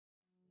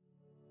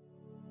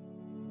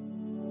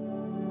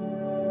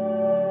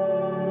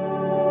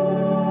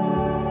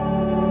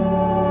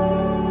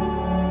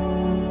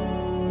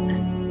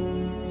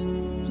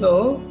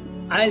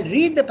I'll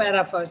read the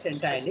para first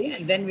entirely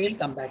and then we'll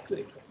come back to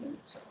it. Okay?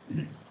 So,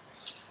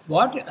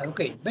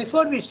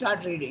 before we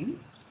start reading,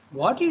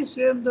 what is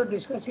Sri Aurobindo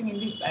discussing in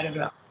this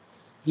paragraph?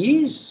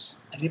 He is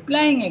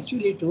replying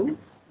actually to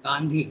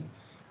Gandhi,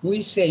 who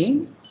is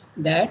saying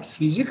that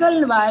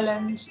physical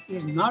violence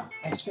is not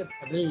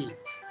acceptable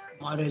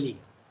morally.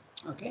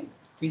 Okay,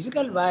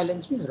 physical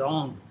violence is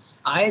wrong.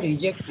 I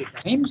reject it.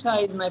 Ahimsa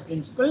is my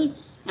principle,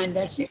 and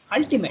that's the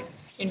ultimate.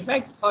 In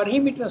fact, for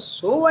him, it was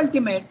so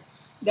ultimate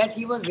that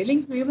he was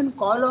willing to even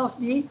call off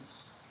the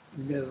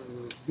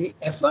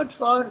effort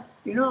for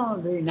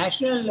the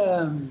national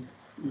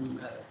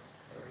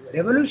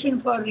revolution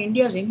for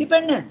India's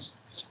independence.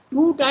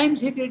 2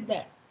 times he did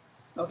that.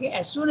 Okay,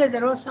 as soon as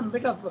there was some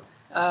bit of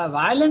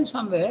violence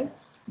somewhere,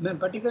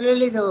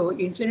 particularly the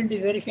incident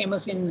is very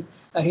famous in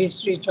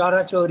history,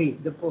 Chora Chori,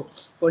 the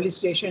police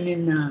station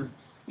in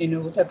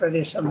Uttar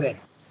Pradesh somewhere.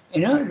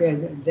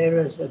 There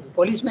was a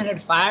policeman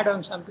had fired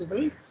on some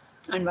people,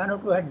 and 1 or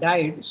 2 had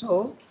died.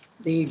 So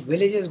the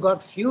villagers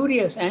got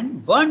furious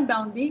and burned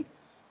down the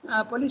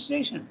police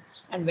station.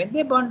 And when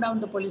they burned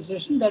down the police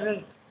station, there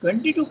were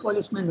 22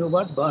 policemen who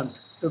got burnt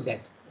to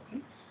death.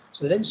 Okay?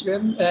 So then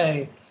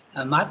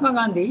Mahatma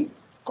Gandhi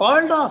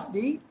called off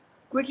the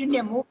Quit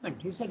India movement.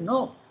 He said,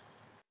 no,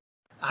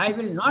 I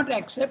will not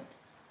accept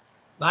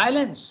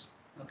violence.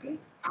 Okay?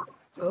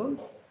 So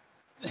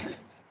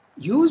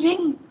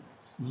using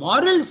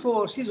moral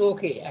force is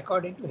okay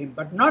according to him,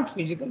 but not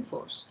physical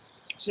force.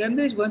 Sri Aurobindo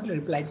is going to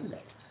reply to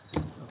that.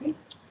 Okay?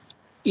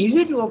 Is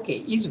it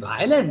okay? Is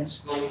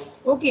violence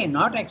okay?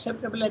 Not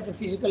acceptable at the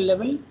physical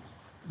level,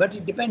 but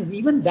it depends.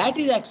 Even that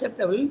is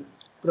acceptable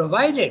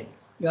provided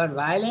your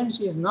violence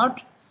is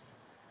not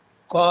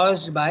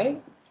caused by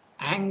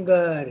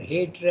anger,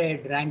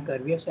 hatred, rancor.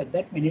 We have said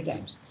that many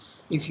times.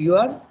 If you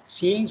are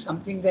seeing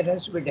something that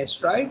has to be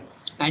destroyed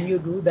and you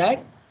do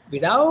that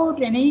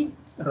without any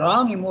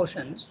wrong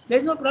emotions,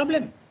 there's no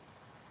problem.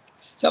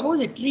 Suppose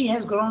a tree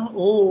has grown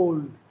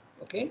old,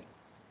 okay?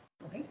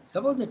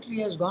 Suppose the tree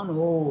has gone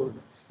old.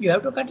 You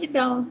have to cut it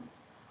down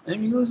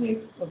and use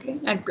it, okay?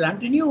 And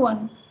plant a new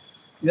one.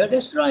 You are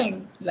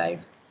destroying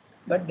life.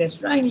 But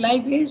destroying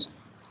life is,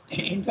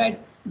 in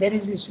fact, there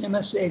is this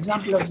famous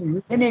example of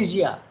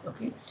euthanasia,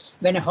 okay?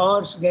 When a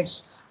horse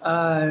gets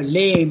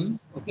lame,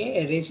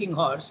 okay, a racing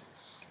horse,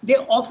 they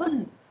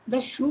often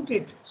just shoot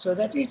it so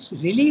that it's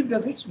relieved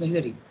of its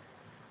misery.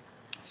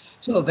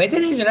 So whether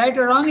it is right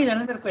or wrong is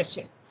another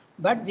question.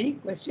 But the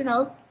question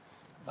of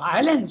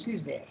violence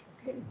is there.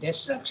 Okay?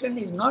 Destruction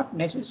is not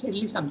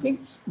necessarily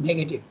something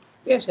negative.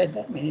 We have said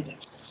that many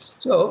times.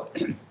 So,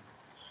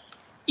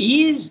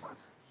 is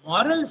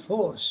moral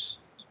force,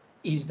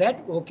 is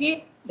that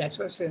okay? That's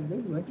what Sri Aurobindo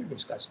is going to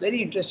discuss.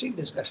 Very interesting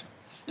discussion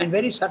and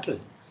very subtle.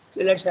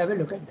 So let's have a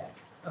look at that.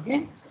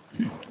 Okay.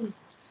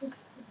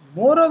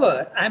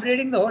 Moreover, I am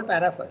reading the whole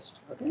para first.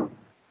 Okay.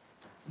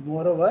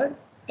 Moreover,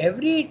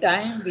 every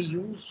time we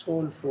use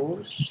soul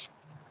force,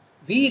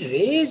 we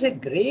raise a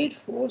great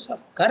force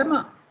of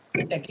karma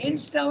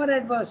against our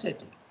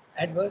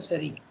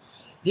adversary,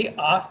 the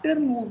after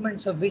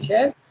movements of which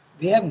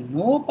we have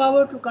no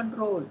power to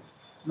control.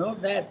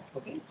 Note that,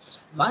 okay?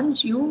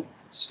 Once you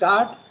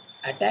start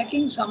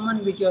attacking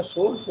someone with your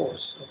soul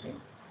force, okay,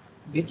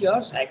 with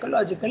your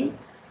psychological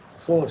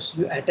force,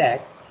 you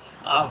attack.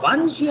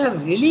 Once you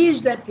have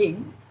released that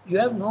thing, you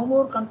have no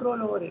more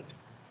control over it.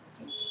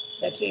 Okay?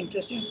 That's the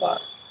interesting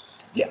part.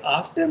 The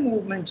after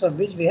movements of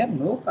which we have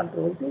no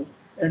control to,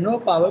 no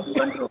power to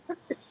control.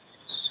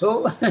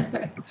 So,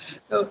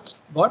 so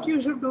what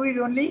you should do is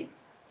only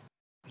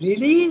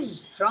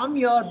release from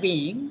your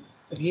being,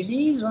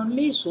 release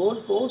only soul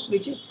force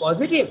which is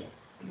positive.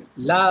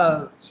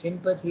 Love,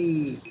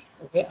 sympathy,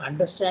 okay,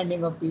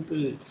 understanding of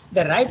people,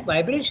 the right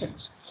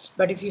vibrations.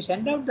 But if you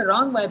send out the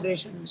wrong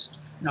vibrations,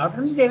 not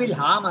only they will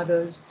harm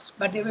others,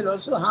 but they will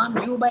also harm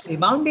you by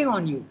rebounding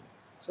on you.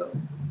 So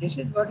this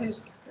is what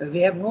is,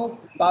 we have no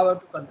power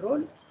to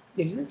control.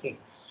 This is the thing.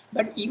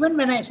 But even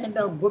when I send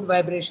out good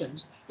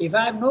vibrations, if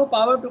I have no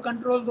power to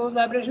control those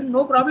vibrations,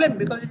 no problem,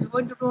 because it's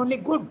going to do only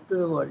good to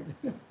the world.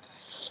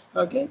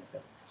 Okay, so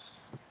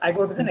I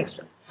go to the next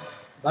one.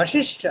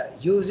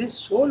 Vasishtha uses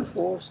soul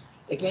force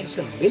against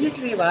the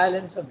military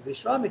violence of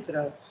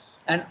Vishwamitra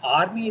and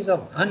armies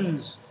of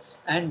Huns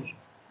and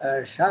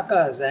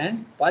Shakas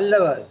and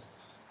Pallavas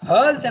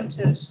hurl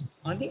themselves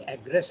on the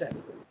aggressor.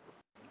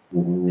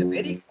 The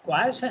very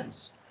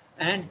quiescence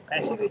and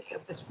passivity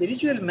of the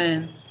spiritual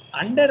man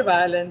under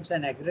violence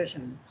and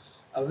aggression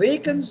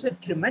awakens the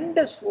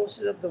tremendous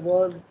forces of the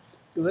world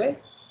to a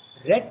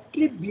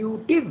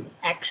retributive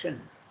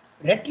action.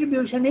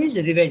 Retribution is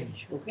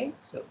revenge, okay?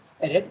 So,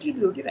 a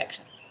retributive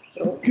action.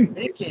 So,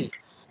 very clearly,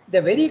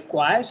 the very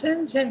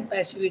quiescence and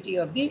passivity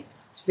of the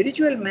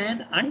spiritual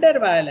man under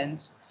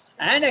violence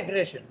and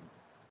aggression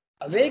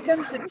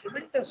awakens the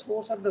tremendous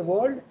force of the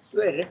world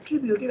to a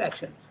retributive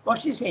action.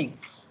 What's he saying?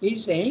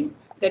 He's saying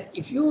that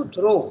if you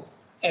throw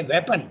a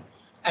weapon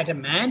at a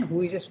man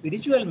who is a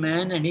spiritual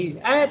man and he is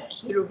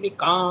absolutely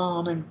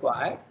calm and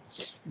quiet,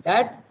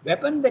 that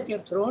weapon that you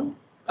have thrown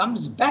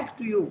comes back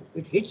to you.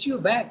 It hits you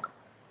back.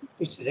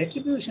 It's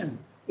retribution.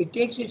 It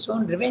takes its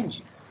own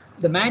revenge.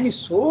 The man is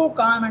so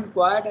calm and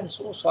quiet and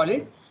so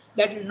solid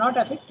that it will not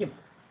affect him.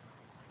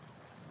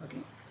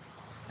 Okay.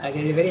 There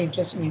is a very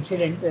interesting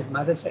incident that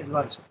mother said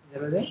was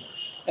there was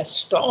a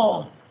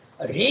storm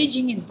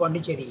raging in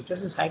Pondicherry. It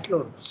was a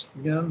cyclone.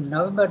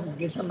 November,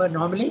 December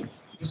normally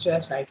used to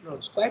have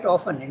cyclones quite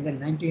often in the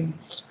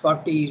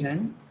 1940s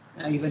and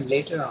even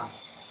later on.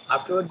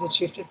 Afterwards, it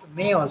shifted to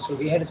May also.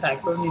 We had a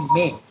cyclone in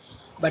May.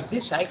 But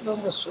this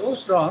cyclone was so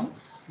strong,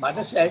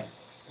 mother said,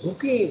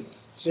 okay,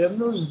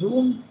 Sremnu's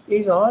room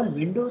is all,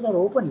 windows are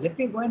open. Let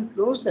me go and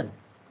close them.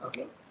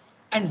 Okay.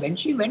 And when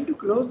she went to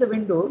close the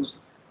windows,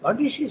 what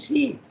did she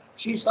see?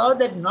 She saw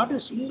that not a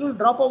single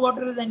drop of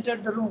water has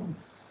entered the room.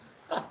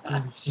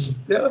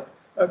 So,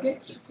 okay,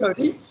 so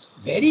the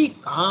very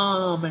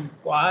calm and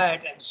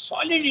quiet and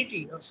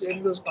solidity of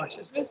Srendu's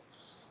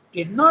consciousness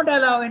did not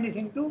allow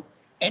anything to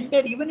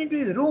enter even into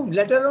his room,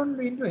 let alone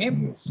into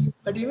him.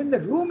 But even the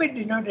room it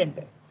did not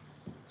enter.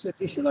 So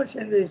this is what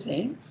Srendu is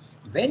saying.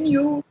 When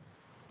you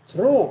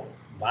throw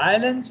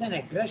violence and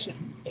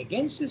aggression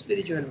against a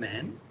spiritual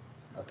man,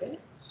 okay,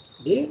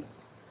 they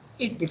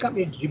it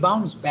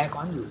rebounds back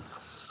on you.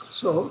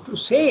 So to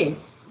say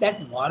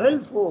that moral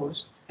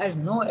force has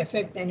no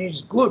effect and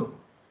it's good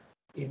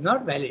is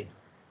not valid.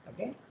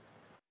 Okay,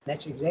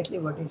 that's exactly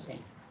what he's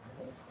saying.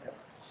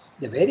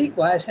 The very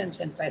quiescence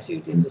and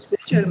passivity of the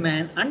spiritual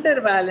man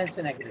under violence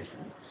and aggression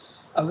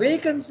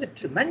awakens the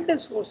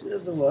tremendous forces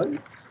of the world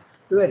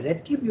to a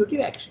retributive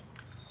action.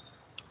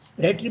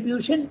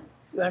 Retribution,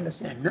 you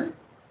understand, no?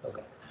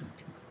 Okay.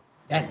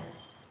 Then,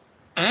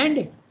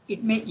 and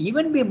it may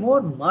even be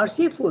more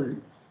merciful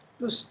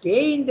to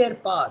stay in their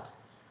path,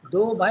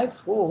 though by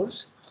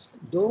force,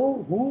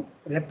 though who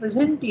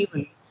represent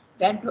evil,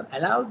 than to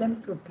allow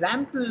them to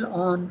trample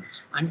on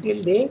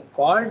until they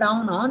call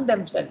down on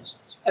themselves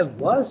a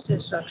worse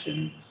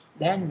destruction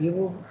than we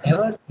would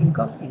ever think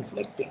of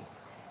inflicting.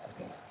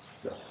 Okay.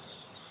 So,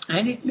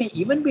 and it may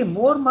even be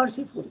more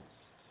merciful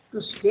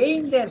to stay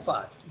in their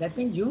path. That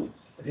means you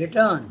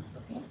return,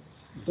 okay?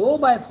 Though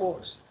by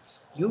force.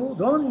 You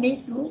don't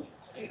need to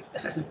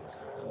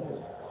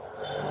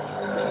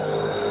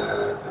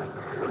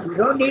you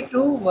don't need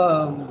to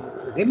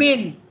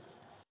remain.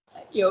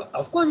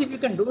 Of course, if you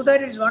can do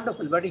that, it's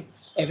wonderful. But if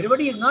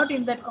everybody is not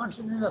in that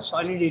consciousness of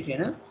solidity,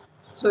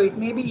 so it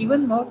may be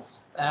even more.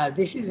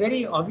 This is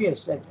very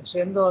obvious that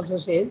Srendo also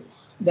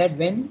says that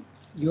when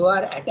you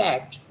are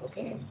attacked,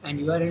 okay, and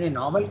you are in a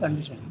normal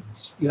condition,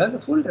 you have the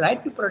full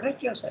right to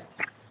protect yourself.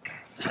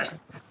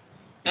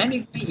 And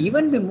it may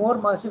even be more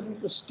merciful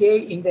to stay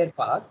in their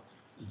path,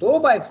 though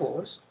by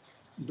force,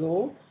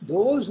 though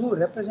those who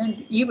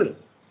represent evil,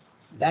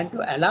 than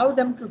to allow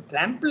them to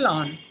trample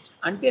on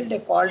until they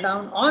call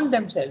down on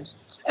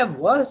themselves a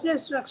worse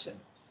destruction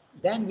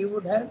than we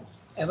would have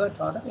ever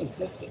thought of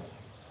inflicting.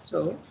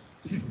 So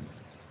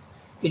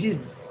it is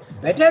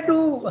better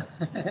to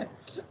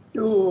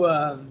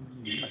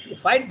to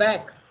fight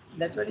back.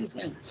 That's what he's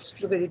saying.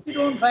 Because if you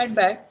don't fight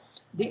back,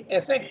 the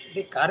effect,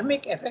 the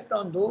karmic effect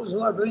on those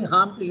who are doing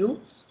harm to you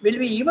will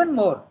be even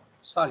more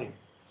solid.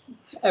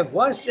 A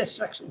worse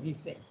destruction, he's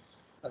saying.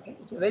 Okay,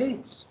 it's a very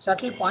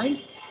subtle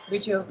point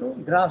which you have to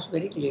grasp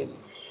very clearly.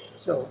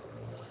 So,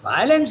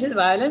 violence is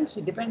violence.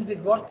 It depends with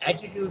what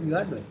attitude you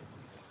are doing.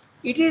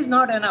 It is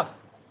not enough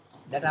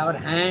that our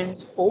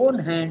own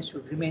hands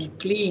should remain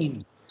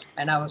clean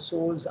and our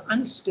souls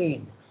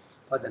unstained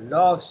for the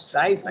law of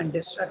strife and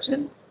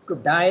destruction to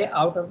die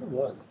out of the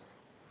world.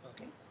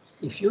 Okay?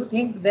 If you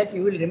think that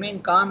you will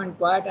remain calm and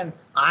quiet and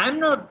I am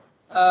not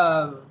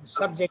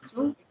subject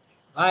to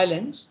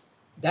violence,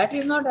 that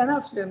is not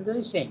enough, Srimdu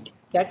is saying.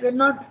 That will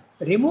not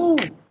remove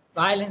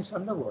violence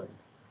from the world.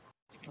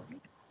 Okay?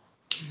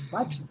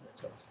 Much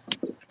so.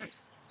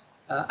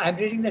 I'm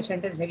reading the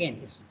sentence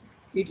again.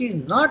 It is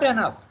not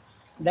enough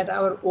that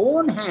our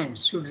own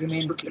hands should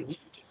remain clean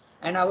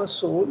and our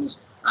souls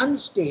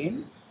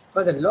unstained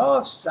for the law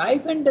of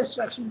strife and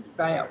destruction to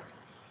die out.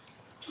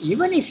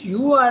 Even if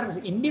you are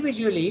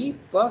individually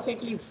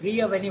perfectly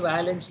free of any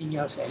violence in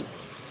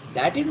yourself,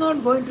 that is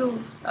not going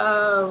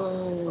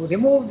to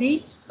remove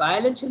the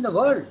violence in the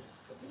world.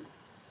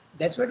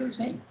 That's what he's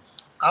saying.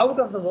 Out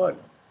of the world.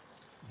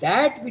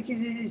 That which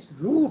is its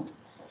root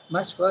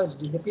must first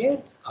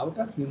disappear out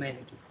of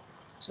humanity.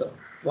 So,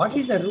 what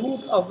is the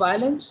root of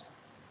violence?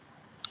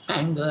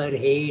 Anger,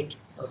 hate,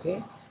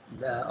 okay,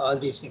 all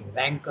these things,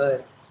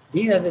 rancor,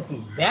 these are the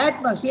things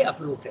that must be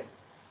uprooted.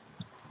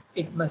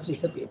 It must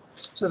disappear.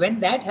 So, when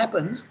that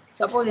happens,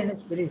 suppose in a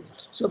very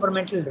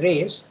supramental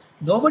race,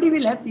 nobody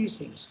will have these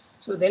things.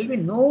 So, there will be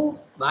no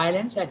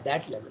violence at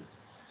that level.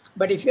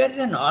 But if you are at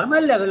a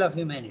normal level of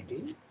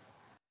humanity,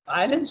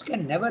 violence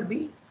can never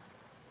be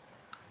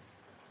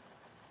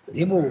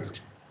removed.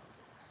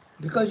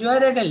 Because you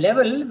are at a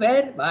level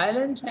where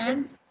violence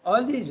and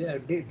all these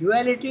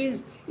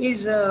dualities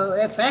is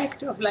a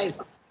fact of life.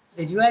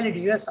 The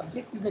duality, you are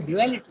subject to the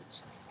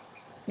dualities.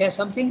 Yes,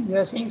 something, you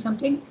are saying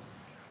something?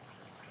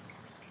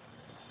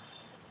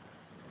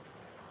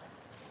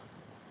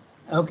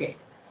 Okay,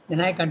 then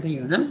I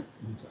continue, no?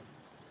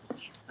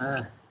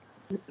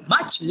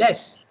 Much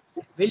less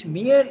will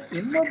mere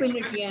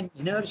immobility and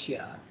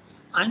inertia,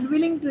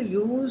 unwilling to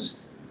use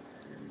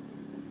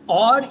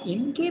or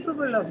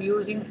incapable of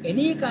using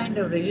any kind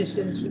of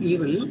resistance to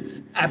evil,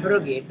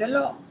 abrogate the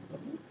law.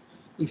 Okay?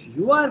 If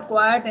you are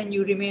quiet and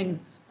you remain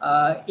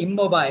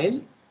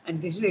immobile,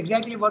 and this is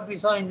exactly what we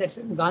saw in that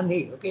film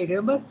Gandhi. Okay,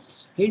 remember?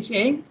 He's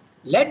saying,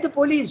 let the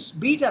police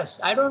beat us.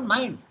 I don't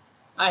mind.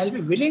 I'll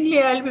be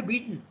willingly, I'll be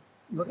beaten.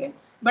 Okay,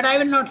 but I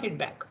will not hit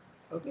back.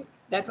 Okay,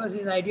 that was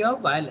his idea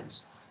of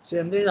violence.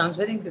 Srimdev is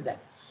answering to that.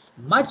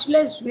 Much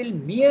less will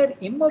mere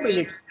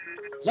immobility.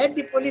 Let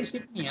the police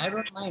hit me. I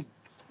don't mind.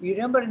 You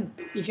remember,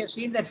 if you've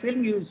seen that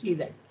film, you will see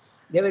that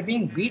they were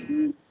being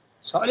beaten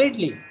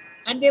solidly,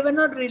 and they were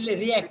not really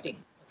reacting.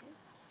 Okay?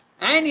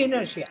 And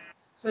inertia.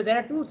 So there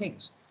are two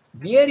things.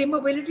 Mere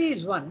immobility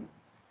is one,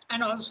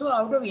 and also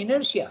out of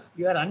inertia,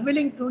 you are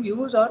unwilling to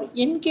use or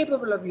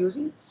incapable of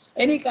using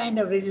any kind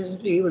of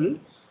resistance to evil.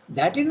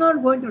 That is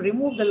not going to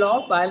remove the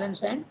law of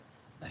violence and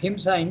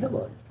ahimsa in the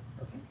world.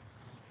 Okay?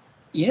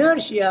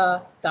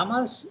 Inertia,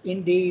 tamas,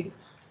 indeed,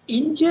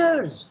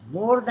 injures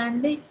more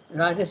than the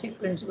rajasic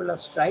principle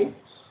of strife,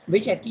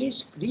 which at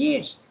least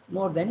creates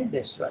more than it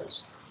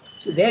destroys.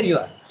 So there you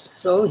are.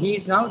 So he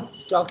is now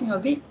talking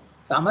of the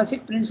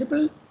tamasic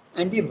principle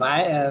and the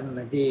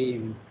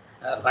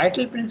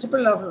vital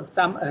principle of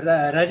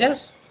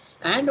rajas,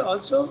 and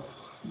also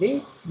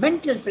the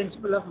mental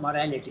principle of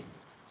morality.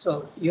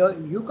 So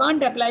you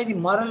can't apply the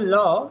moral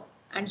law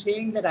and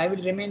saying that I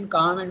will remain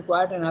calm and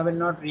quiet and I will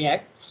not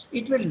react.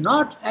 It will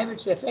not have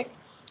its effect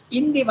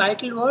in the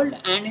vital world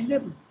and in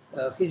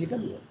the physical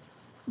world.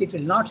 It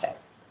will not have.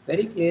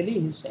 Very clearly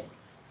he said.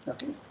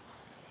 Okay.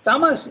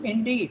 Tamas,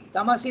 indeed,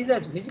 tamas is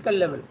at physical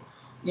level.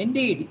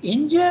 Indeed,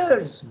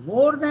 injures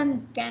more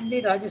than can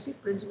the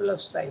rajasic principle of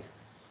strife.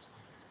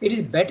 It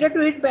is better to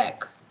hit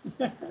back.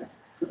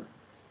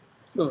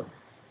 So,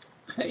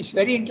 it's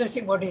very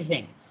interesting what he's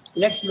saying.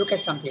 Let's look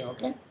at something,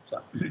 okay?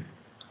 So,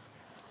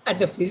 at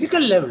the physical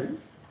level,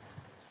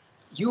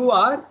 you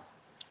are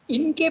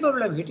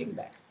incapable of hitting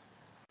back,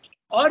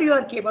 or you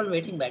are capable of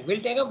hitting back. We'll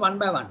take up one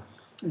by one.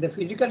 In the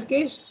physical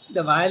case,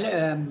 the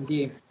vital,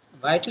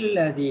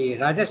 the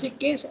rajasic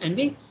case, and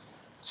the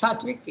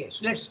sattvic case.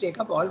 Let's take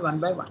up all one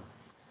by one.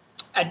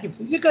 At the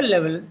physical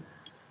level,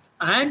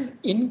 I am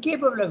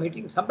incapable of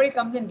hitting. Somebody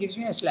comes and gives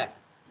me a slap.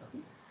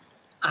 Okay?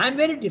 I am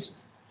very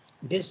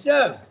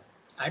disturbed.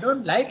 I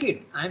don't like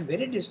it. I am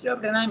very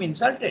disturbed and I am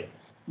insulted,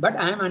 but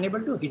I am unable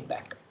to hit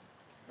back.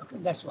 Okay,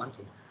 that's one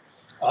thing.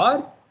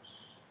 Or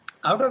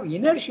out of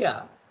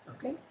inertia,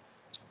 okay,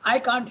 I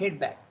can't hit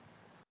back.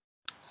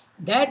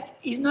 That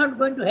is not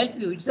going to help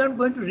you. It's not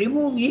going to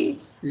remove the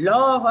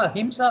law of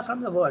ahimsa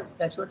from the world.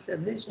 That's what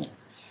Srimdev is saying.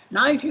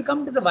 Now, if you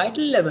come to the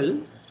vital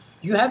level,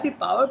 you have the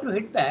power to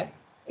hit back.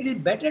 It is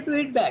better to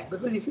hit back,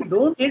 because if you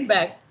don't hit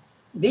back,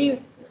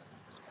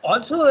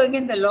 also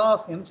again the law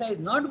of ahimsa is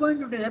not going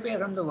to disappear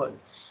from the world.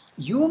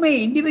 You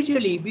may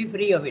individually be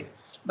free of it,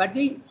 but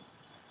the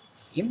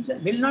ahimsa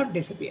will not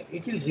disappear.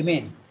 It will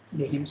remain,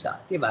 the ahimsa,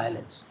 the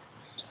violence.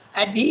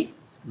 At the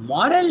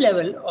moral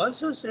level,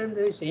 also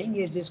Srimdev is saying,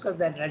 he has discussed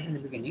that right in the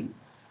beginning,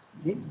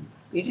 it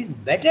is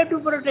better to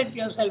protect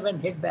yourself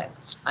and hit back.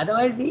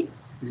 Otherwise, the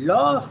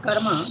law of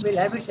karma will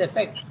have its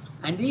effect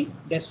and the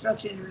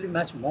destruction will be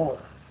much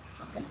more.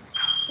 Okay?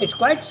 It's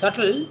quite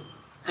subtle,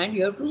 and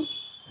you have to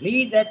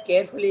read that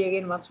carefully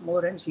again once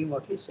more and see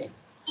what he's saying.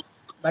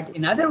 But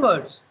in other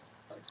words,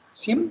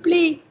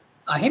 simply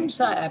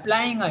ahimsa,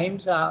 applying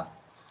ahimsa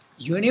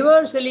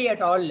universally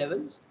at all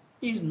levels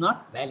is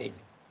not valid.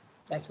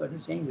 That's what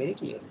he's saying very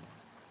clearly.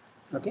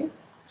 Okay?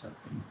 So,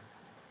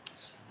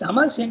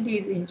 tamas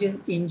indeed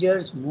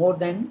injures more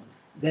than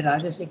the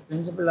rajasic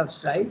principle of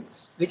strife,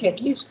 which at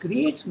least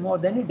creates more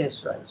than it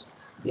destroys.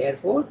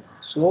 Therefore,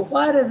 so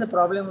far as the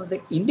problem of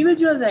the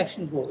individual's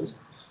action goes,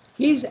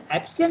 his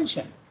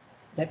abstention,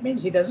 that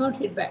means he does not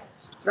hit back,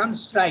 from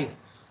strife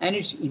and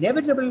its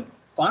inevitable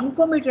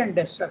concomitant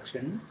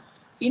destruction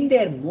in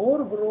their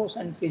more gross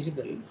and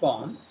physical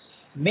form,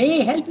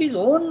 may help his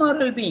own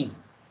moral being.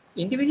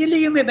 Individually,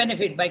 you may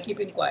benefit by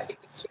keeping quiet,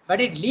 but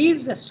it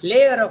leaves the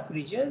slayer of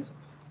creatures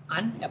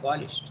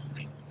unabolished.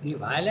 The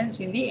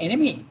violence in the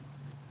enemy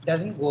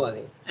doesn't go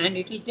away, and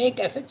it will take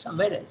effect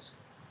somewhere else.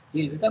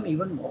 He will become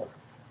even more.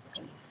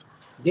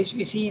 This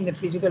we see in the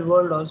physical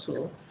world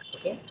also.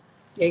 Okay,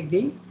 take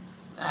the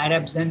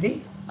Arabs and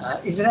the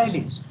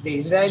Israelis.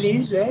 The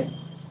Israelis were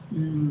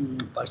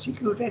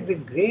persecuted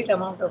with great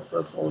amount of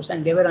force,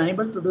 and they were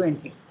unable to do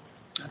anything.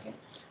 Okay,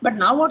 but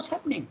now what's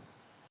happening?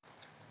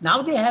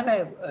 Now they have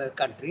a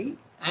country,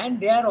 and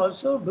they are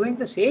also doing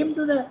the same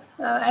to the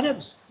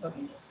Arabs.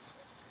 Okay,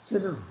 so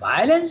the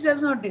violence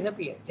does not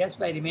disappear just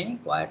by remaining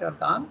quiet or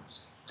calm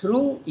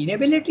through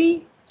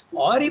inability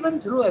or even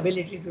through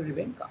ability to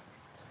remain calm.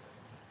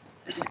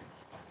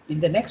 In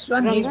the next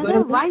one, he is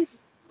going to...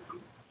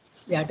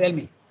 Yeah, tell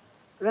me.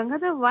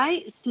 Rangada,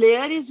 why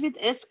Slayer is with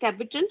S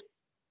capital?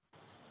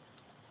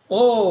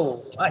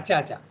 Oh,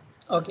 acha.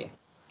 Okay.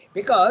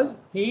 Because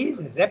he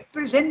is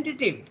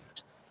representative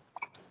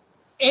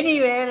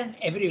anywhere and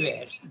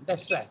everywhere.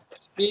 That's right.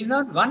 He is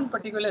not one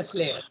particular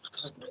slayer.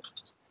 Okay.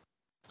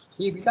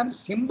 He becomes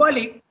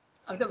symbolic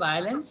of the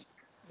violence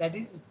that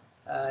is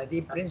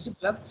the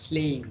principle of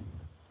slaying.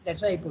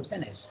 That's why he puts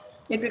an S.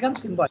 It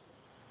becomes symbolic.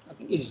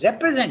 Okay.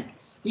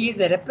 He is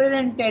a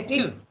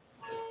representative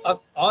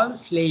of all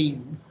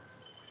slaying.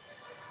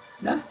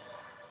 No?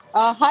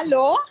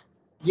 Hello.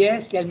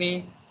 Yes, tell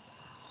me.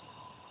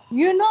 Can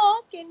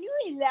you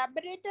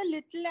elaborate a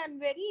little? I'm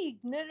very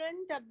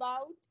ignorant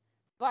about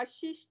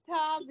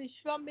Vasishtha,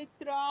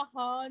 Vishwamitra,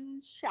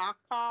 Hans,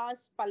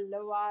 Shakas,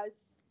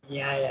 Pallavas.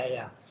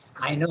 Yeah.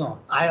 I know.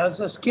 I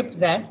also skipped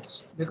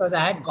that because I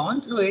had gone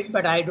through it,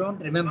 but I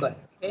don't remember.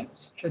 Okay.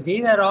 So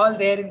these are all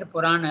there in the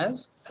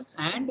Puranas,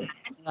 and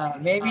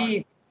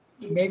maybe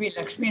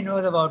Lakshmi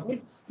knows about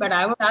it. But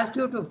I would ask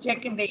you to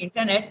check in the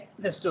internet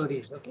the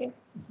stories. Okay.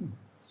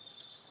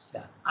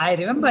 Yeah. I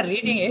remember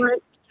reading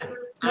it.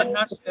 I'm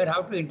not sure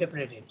how to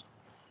interpret it.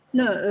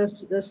 No,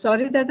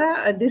 sorry,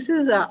 Dada. This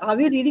is, are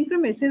we reading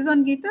from Essays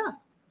on Gita?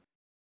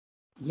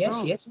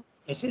 Yes, yes.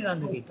 This is on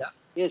the Gita.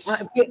 Yes.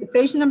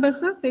 Page number,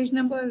 sir? Page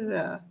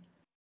number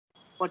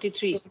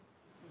 43.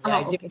 Yeah,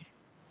 okay.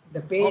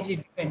 The page it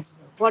depends.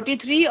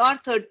 43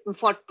 or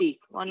 40,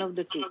 one of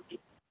the two.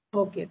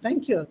 Okay,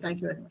 thank you.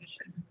 Thank you very much.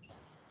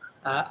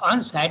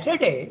 On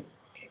Saturday,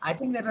 I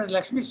think that was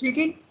Lakshmi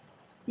speaking.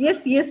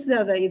 Yes,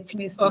 Dada, it's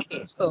me speaking.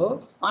 Okay,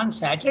 so on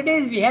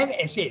Saturdays we have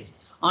essays.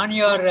 On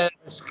your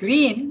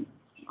screen,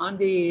 on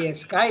the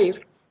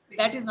Skype,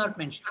 that is not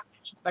mentioned.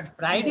 But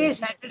Friday,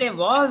 Saturday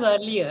was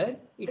earlier,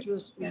 it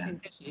used to be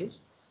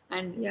synthesis,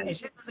 and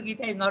essays of the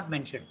Gita is not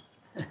mentioned.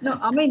 No,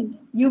 I mean,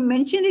 you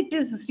mentioned it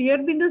is Sri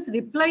Aurobindo's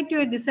reply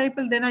to a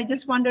disciple, then I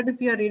just wondered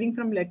if you are reading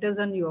from Letters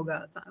on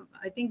Yoga. So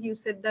I think you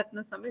said that,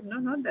 no, Samir?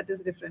 No, that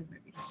is different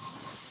maybe.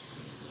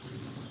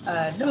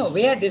 No,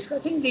 we are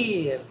discussing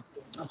the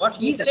what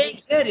he is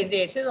saying here in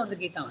the essays on the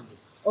Gita only.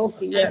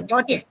 Okay, yeah,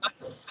 got it.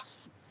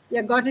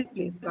 Yeah, got it,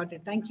 please. Got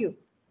it. Thank you.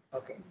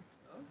 Okay.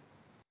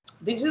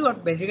 This is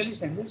what basically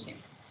Sandhu is saying.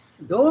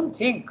 Don't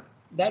think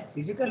that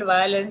physical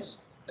violence,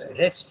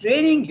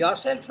 restraining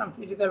yourself from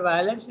physical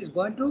violence is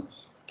going to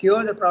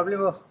cure the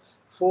problem of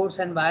force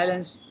and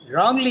violence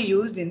wrongly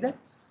used in the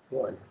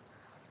world.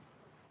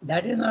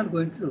 That is not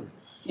going to do.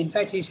 In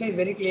fact, he says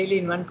very clearly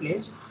in one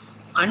place,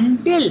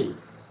 until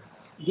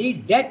the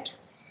debt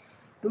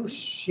to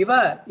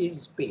Shiva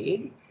is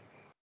paid,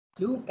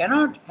 you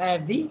cannot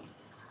have the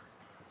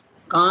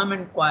calm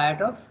and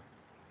quiet of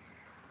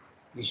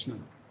Vishnu.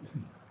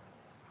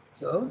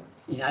 So,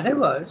 in other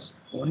words,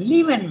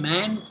 only when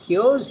man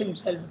cures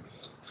himself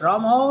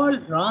from all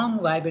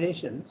wrong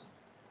vibrations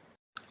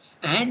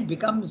and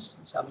becomes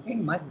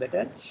something much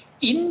better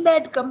in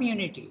that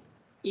community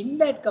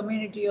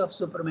of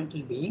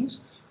supramental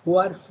beings who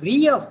are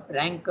free of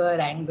rancor,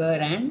 anger,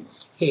 and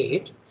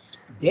hate,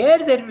 there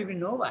will be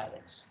no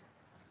violence.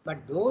 But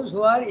those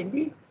who are in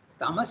the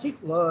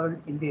tamasic world,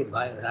 in the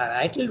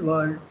vital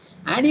world,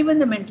 and even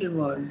the mental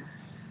world,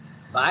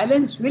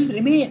 violence will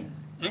remain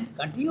and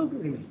continue to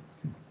remain.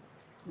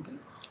 Okay.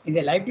 In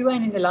the Life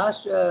Divine, in the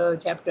last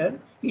chapter,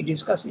 he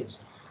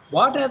discusses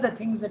what are the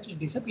things that will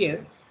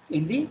disappear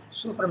in the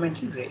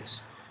supramental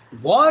race.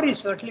 War is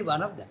certainly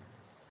one of them.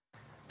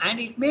 And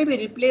it may be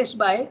replaced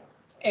by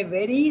a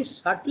very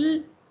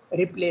subtle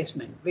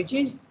replacement, which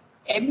is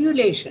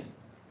emulation.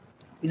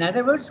 In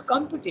other words,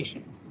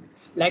 competition,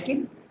 like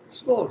in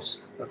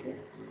sports. Okay.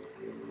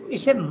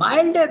 It's a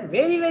milder,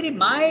 very, very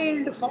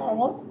mild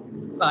form of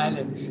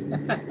violence.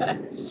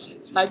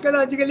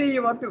 Psychologically,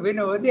 you want to win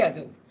over the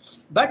others.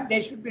 But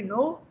there should be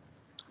no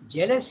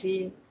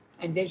jealousy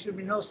and there should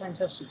be no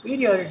sense of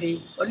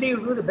superiority. Only you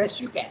do the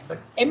best you can. But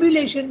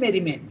emulation may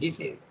remain, he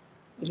says.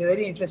 It's a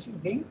very interesting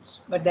thing,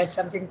 but that's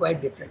something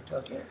quite different.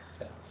 Okay.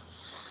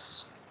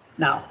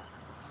 Now,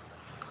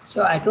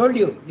 so I told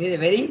you, this is a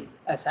very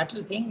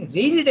subtle thing.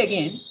 Read it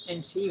again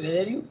and see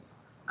whether you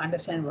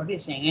understand what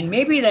he's saying. And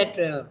maybe that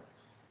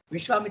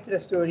Vishwamitra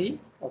story,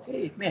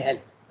 okay, it may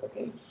help.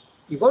 Okay,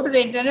 you go to the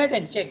internet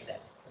and check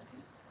that.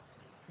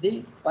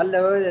 The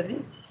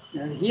Pallavas,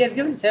 he has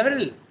given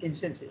several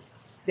instances.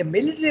 The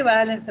military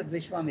violence of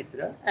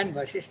Vishwamitra and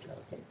Vasishtha,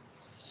 okay,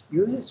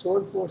 uses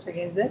soul force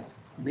against the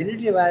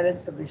military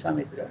violence of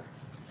Vishwamitra.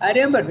 I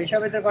remember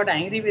Vishwamitra got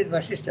angry with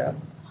Vasishtha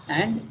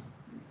and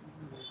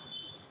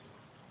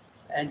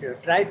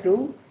tried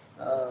to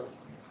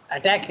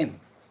attack him,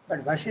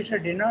 but Vasishtha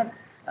did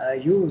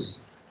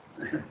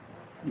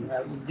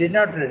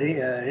not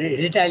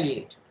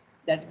retaliate.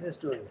 That is the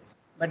story.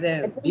 But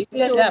the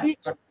details are.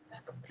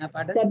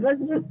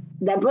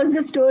 That was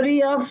the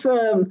story of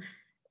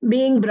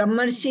being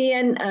Brahmarshi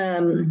and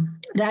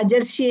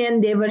Rajarshi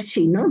and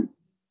Devarshi, no?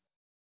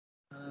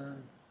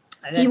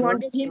 He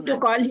wanted him to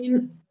call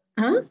him.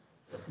 Huh?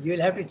 You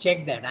will have to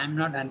check that. I'm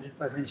not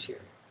 100% sure.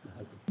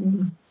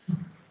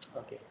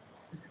 Okay.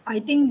 I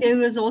think there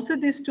was also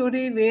this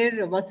story where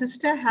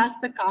Vasishtha has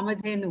the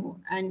Kamadhenu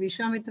and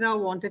Vishwamitra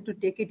wanted to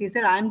take it. He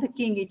said, I'm the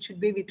king, it should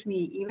be with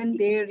me. Even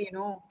there,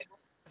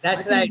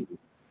 That's right.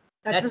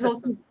 That was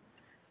also,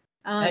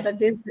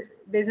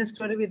 there's a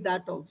story with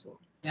that also.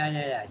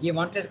 Yeah. He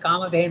wanted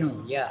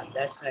Kamadhenu. Yeah,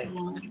 that's right.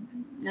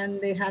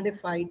 And they had a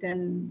fight,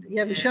 and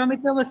yeah,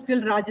 Vishwamitra was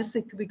still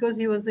Rajasic because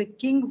he was a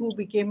king who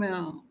became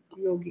a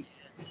yogi.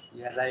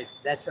 Yeah, right.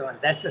 That's the one.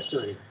 That's the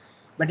story.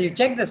 But you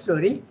check the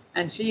story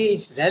and see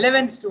its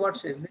relevance to what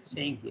Shiv is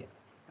saying here.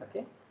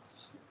 Okay.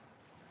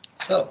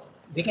 So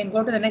we can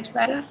go to the next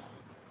para.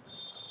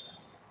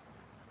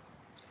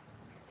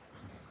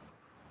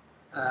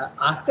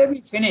 After we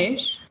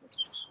finish,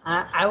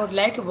 I would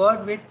like a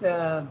word with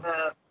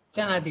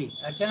Archanadi.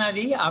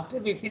 Archanadi, after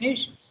we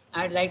finish,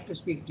 I'd like to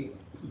speak to you.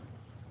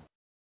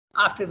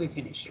 After we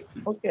finish.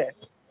 Okay.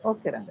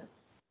 Okay, Ranga.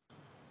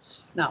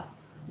 Now,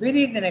 we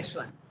read the next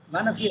one.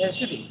 One of you has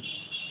to read.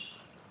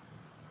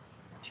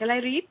 Shall I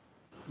read?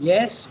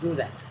 Yes, do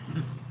that.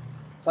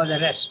 For the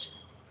rest.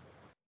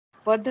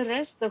 For the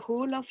rest, the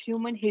whole of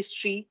human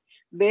history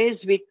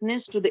bears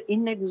witness to the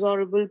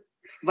inexorable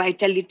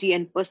vitality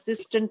and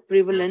persistent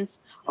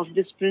prevalence of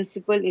this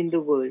principle in the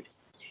world.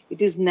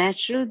 It is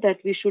natural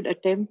that we should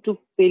attempt to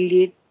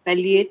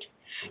palliate,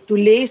 to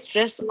lay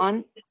stress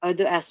on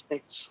other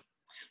aspects.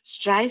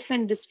 Strife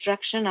and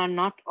destruction are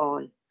not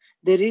all.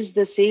 There is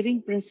the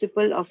saving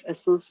principle of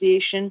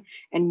association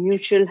and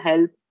mutual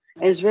help,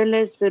 as well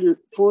as the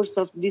force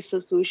of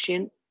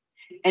dissociation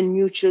and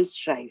mutual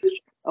strife,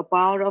 a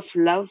power of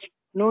love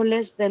no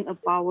less than a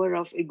power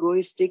of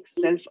egoistic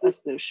self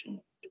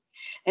assertion,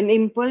 an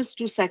impulse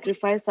to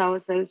sacrifice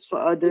ourselves for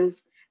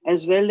others,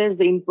 as well as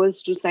the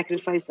impulse to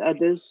sacrifice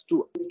others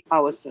to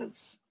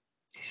ourselves.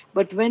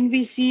 But when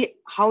we see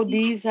how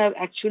these have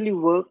actually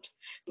worked,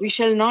 we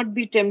shall not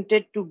be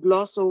tempted to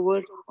gloss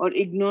over or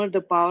ignore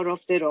the power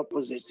of their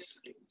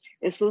opposites.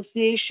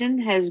 Association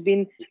has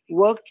been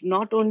worked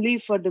not only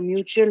for the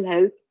mutual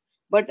help,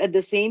 but at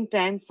the same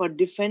time for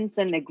defense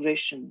and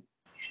aggression,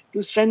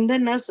 to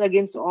strengthen us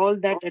against all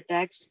that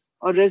attacks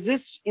or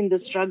resist in the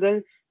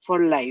struggle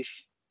for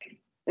life.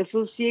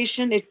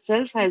 Association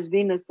itself has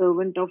been a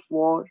servant of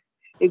war,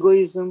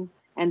 egoism,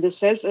 and the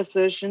self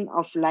assertion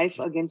of life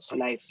against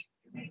life.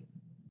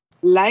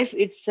 Life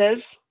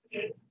itself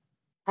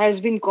has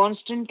been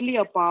constantly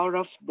a power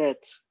of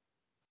death,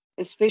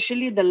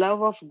 especially the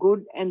love of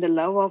good and the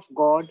love of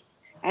God,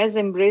 as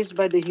embraced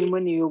by the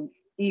human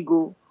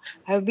ego,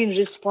 have been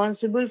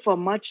responsible for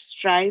much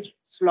strife,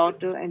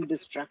 slaughter, and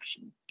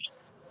destruction.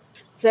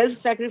 Self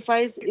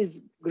sacrifice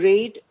is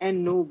great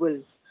and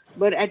noble,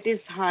 but at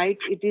its height,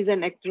 it is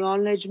an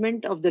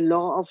acknowledgement of the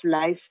law of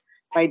life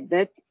by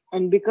death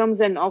and becomes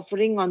an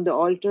offering on the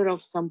altar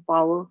of some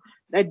power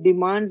that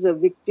demands a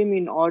victim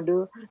in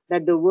order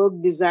that the work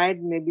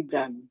desired may be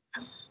done.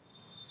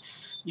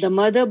 The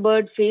mother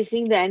bird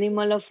facing the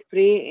animal of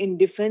prey in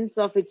defense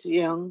of its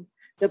young,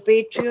 the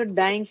patriot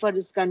dying for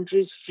his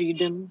country's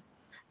freedom,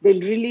 the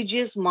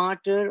religious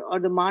martyr or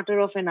the martyr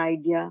of an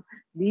idea,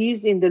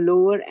 these in the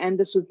lower and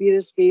the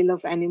superior scale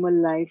of animal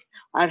life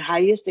are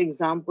highest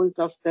examples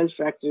of self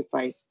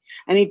sacrifice,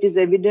 and it is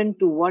evident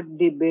to what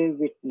they bear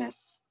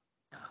witness.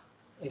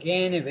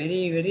 Again, a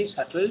very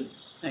subtle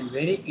and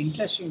very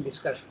interesting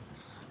discussion.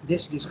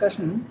 This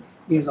discussion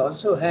is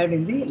also had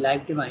in the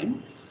Life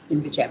Divine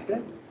in the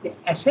chapter, The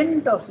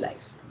Ascent of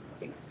Life.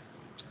 Okay.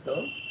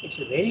 So it's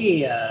a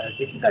very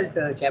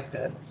difficult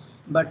chapter,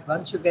 but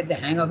once you get the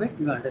hang of it,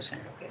 you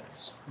understand. Okay.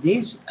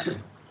 This,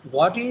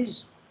 what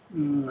is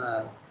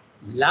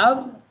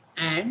love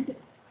and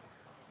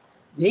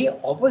the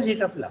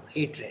opposite of love,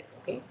 hatred.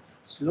 Okay.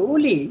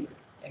 Slowly,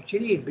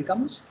 actually,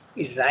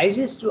 it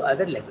rises to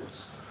other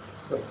levels.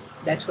 So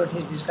that's what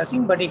he's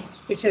discussing, but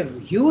it's a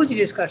huge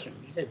discussion.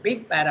 It's a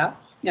big a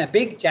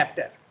big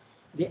chapter,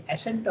 the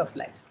ascent of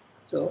life.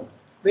 So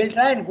we'll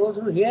try and go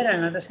through here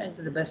and understand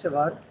to the best of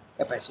our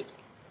capacity.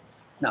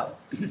 Now,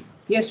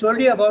 he has told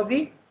you about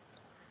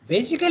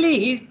basically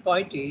his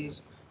point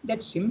is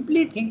that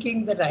simply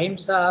thinking that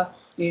ahimsa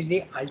is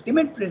the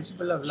ultimate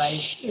principle of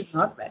life is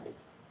not valid.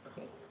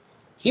 Okay.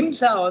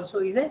 Himsa also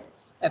is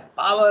a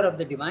power of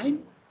the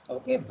divine,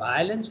 okay,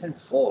 violence and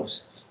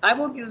force. I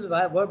won't use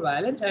the word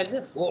violence, I'll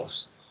say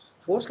force.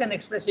 Force can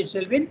express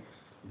itself in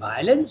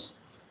violence,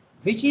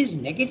 which is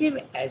negative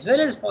as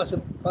well as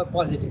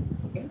positive.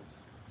 Okay?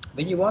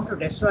 When you want to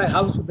destroy a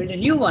house to build a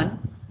new one,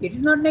 it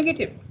is not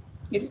negative,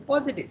 it is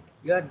positive.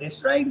 You are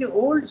destroying the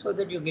old so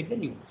that you get the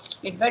new.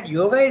 In fact,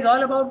 yoga is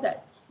all about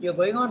that. You're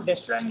going on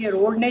destroying your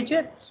old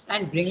nature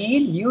and bringing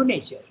in new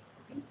nature.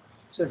 Okay?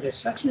 So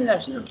destruction is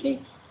absolutely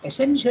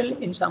essential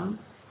in some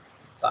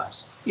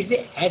parts. It's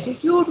the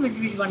attitude with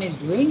which one is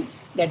doing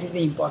that is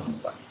the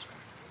important point.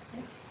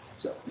 Okay?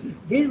 So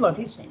this is what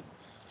he's saying.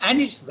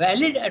 And it's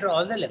valid at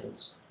all the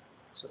levels.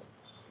 So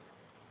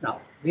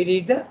now we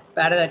read the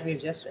para that we've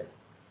just read.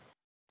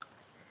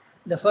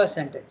 The first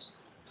sentence.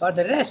 For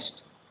the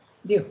rest,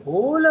 the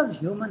whole of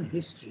human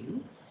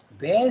history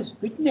bears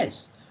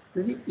witness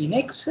to the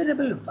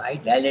inexorable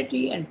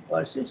vitality and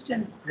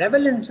persistent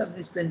prevalence of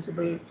this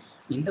principle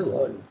in the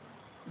world.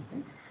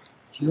 Okay?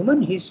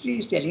 Human history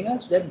is telling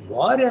us that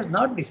war has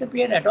not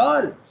disappeared at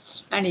all.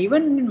 And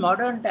even in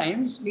modern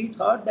times, we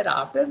thought that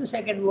after the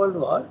Second World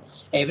War,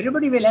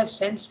 everybody will have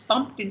sense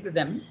pumped into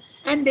them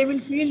and they will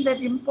feel that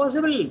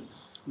impossible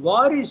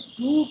War is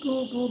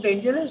too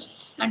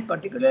dangerous, and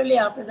particularly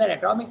after that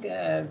atomic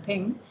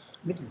thing,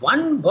 with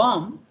one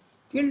bomb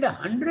killed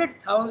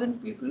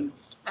 100,000 people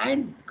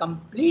and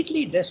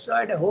completely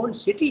destroyed a whole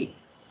city.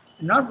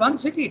 Not one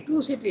city,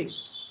 two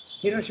cities,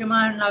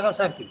 Hiroshima and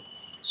Nagasaki.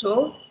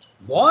 So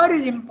war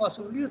is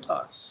impossible, you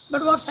thought.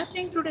 But what's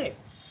happening today?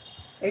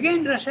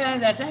 Again, Russia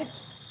has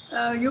attacked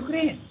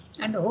Ukraine,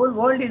 and the whole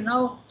world is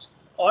now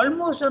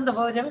almost on the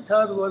verge of a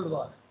third world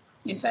war.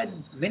 In fact,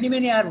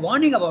 many are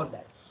warning about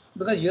that,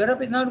 because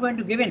Europe is not going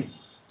to give in,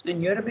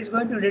 and Europe is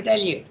going to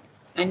retaliate,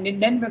 and it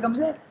then becomes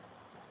a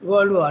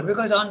world war.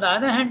 Because on the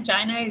other hand,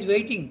 China is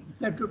waiting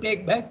to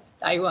take back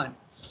Taiwan.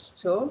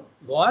 So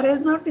war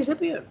has not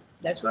disappeared.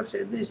 That's what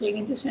Shelby is saying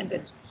in this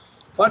sentence.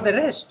 For the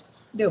rest,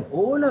 the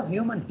whole of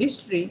human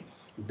history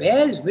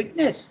bears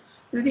witness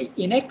to the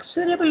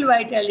inexorable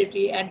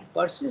vitality and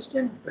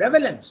persistent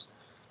prevalence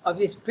of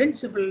this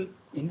principle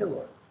in the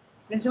world.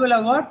 Principle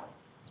of what?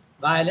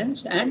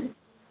 Violence and,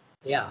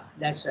 yeah,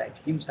 that's right,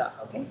 himsa,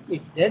 okay?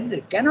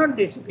 It cannot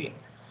disappear.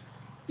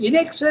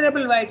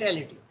 Inexorable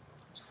vitality,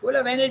 it's full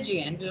of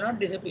energy and will not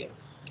disappear.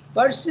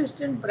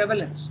 Persistent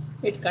prevalence,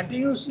 it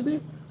continues to be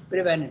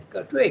prevalent,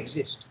 to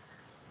exist.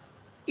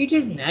 It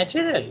is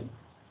natural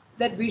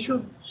that we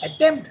should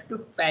attempt to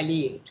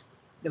palliate.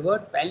 The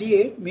word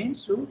palliate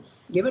means to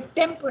give a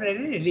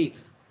temporary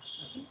relief.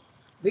 Okay?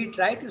 We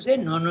try to say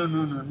no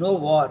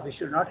war, we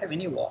should not have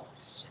any war.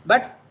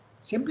 But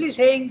simply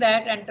saying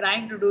that and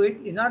trying to do it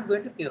is not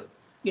going to cure.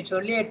 It's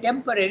only a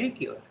temporary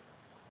cure.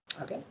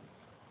 Okay?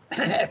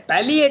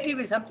 Palliative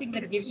is something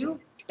that gives you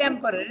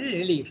temporary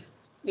relief.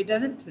 It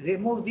doesn't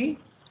remove the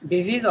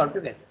disease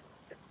altogether.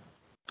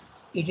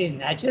 It is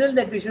natural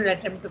that we should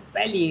attempt to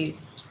palliate,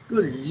 to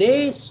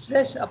lay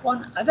stress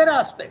upon other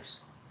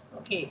aspects.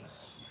 Okay.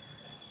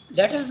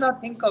 Let us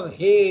not think of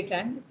hate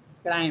and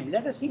crime.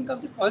 Let us think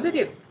of the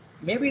positive.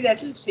 Maybe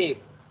that will save.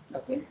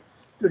 Okay.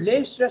 To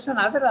lay stress on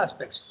other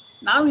aspects.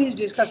 Now he is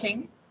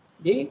discussing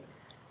the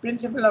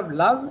principle of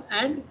love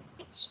and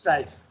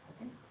strife.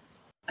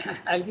 Okay.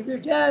 I'll give you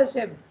just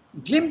a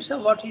glimpse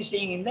of what he's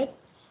saying in that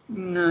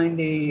in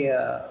the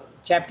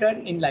chapter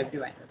in Life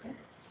Divine. Okay.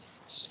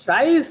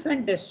 Strife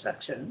and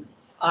destruction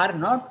are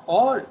not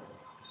all.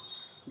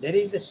 There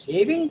is a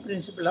saving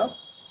principle of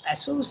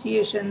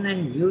association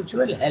and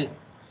mutual help,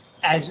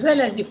 as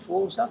well as the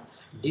force of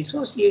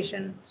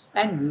dissociation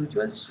and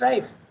mutual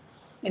strife.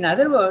 In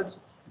other words,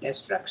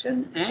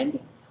 destruction and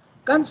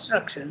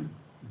construction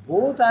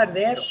both are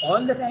there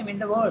all the time in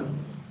the world.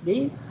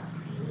 The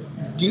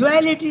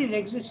dualities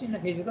exist in the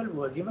physical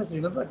world. You must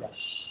remember that.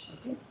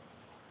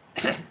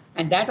 Okay?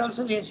 And that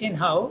also we have seen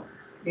how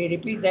we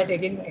repeat that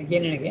again and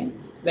again.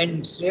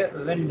 When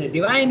the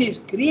divine is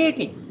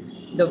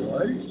creating the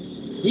world,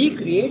 he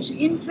creates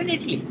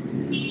infinitely.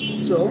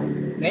 So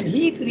when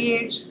he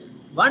creates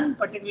one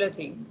particular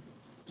thing,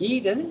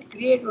 he doesn't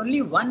create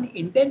only one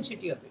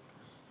intensity of it.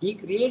 He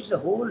creates the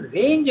whole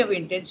range of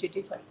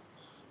intensity for it.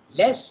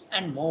 Less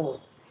and more,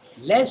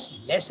 less,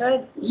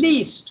 lesser,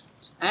 least,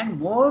 and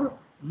more,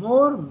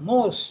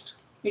 most.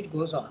 It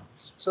goes on.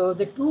 So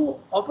the two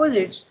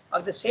opposites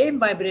of the same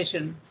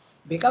vibration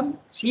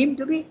seem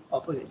to be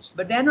opposites,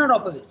 but they are not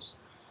opposites.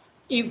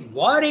 If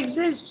war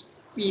exists,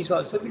 peace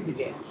also will be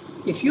there.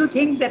 If you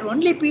think that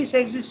only peace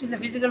exists in the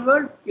physical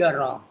world, you are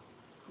wrong.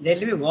 There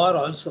will be war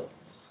also.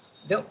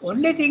 The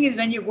only thing is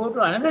when you go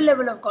to another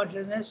level of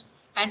consciousness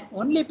and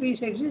only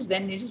peace exists,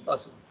 then it is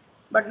possible.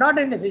 But not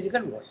in the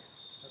physical world.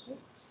 Okay?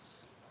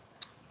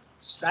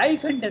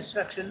 Strife and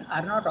destruction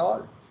are not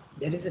all.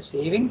 There is a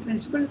saving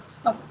principle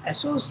of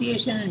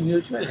association and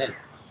mutual help.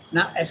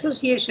 Now,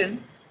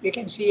 association you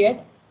can see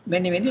at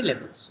many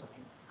levels.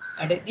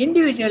 Okay? At an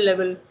individual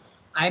level,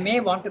 I may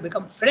want to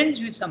become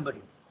friends with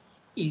somebody.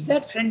 Is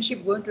that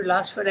friendship going to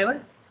last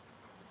forever?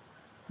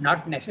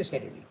 Not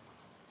necessarily.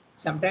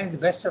 Sometimes the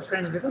best of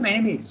friends become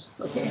enemies.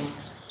 Okay,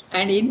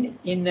 and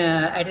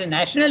at a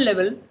national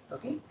level,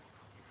 okay,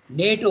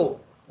 NATO.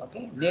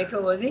 Okay,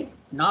 NATO was the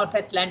North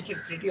Atlantic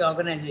Treaty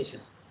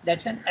Organization.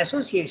 That's an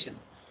association.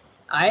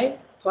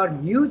 For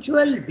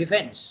mutual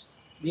defense,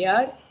 we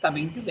are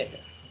coming together.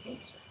 Okay?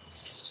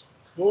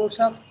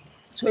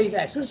 So if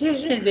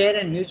association is there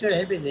and mutual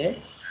help is there,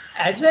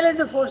 as well as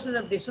the forces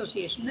of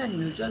dissociation and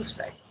mutual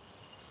strife.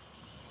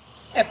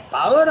 A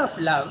power of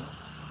love,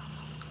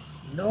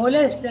 no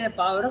less than a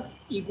power of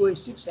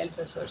egoistic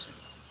self-assertion.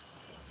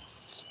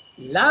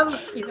 Love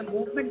is a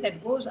movement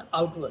that goes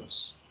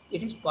outwards.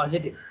 It is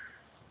positive.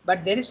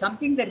 But there is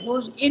something that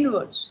goes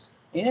inwards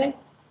in a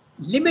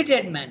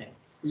limited manner.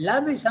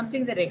 Love is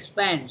something that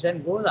expands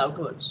and goes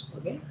outwards,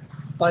 okay,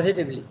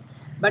 positively.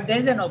 But there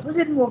is an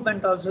opposite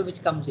movement also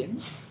which comes in,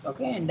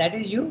 okay, and that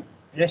is you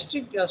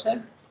restrict yourself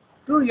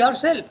to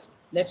yourself.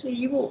 That's the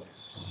ego.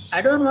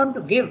 I don't want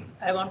to give,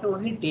 I want to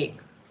only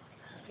take.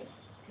 Okay?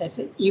 That's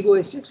an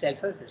egoistic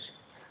self-assertion.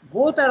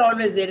 Both are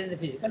always there in the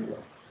physical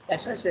world.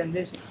 That's why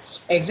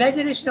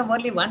exaggeration of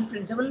only one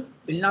principle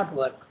will not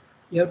work.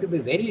 You have to be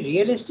very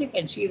realistic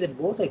and see that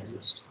both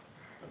exist.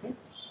 Okay?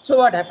 So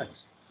what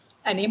happens?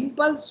 An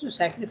impulse to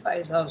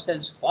sacrifice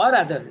ourselves for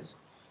others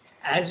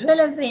as well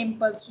as the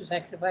impulse to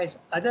sacrifice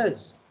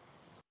others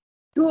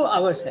to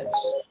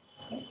ourselves.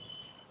 Okay?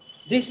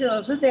 This is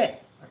also there.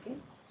 Okay?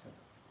 So,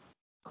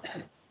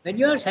 when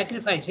you are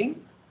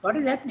sacrificing, what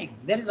is happening?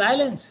 There is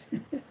violence.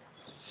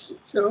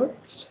 So,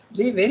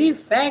 the very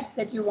fact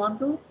that you want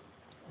to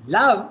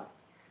love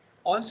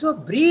also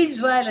breeds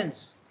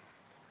violence.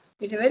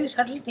 It's a very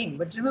subtle thing,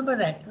 but remember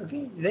that.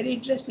 Okay? Very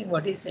interesting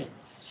what he's saying.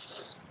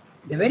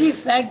 The very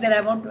fact that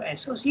I want to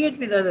associate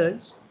with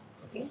others,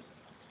 okay,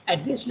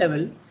 at this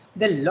level,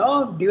 the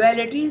law of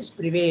dualities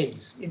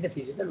prevails in the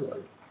physical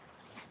world.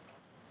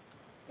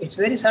 It's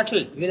very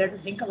subtle. You'll have to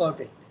think about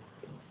it.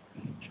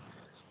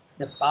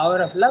 The power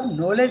of love,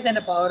 no less than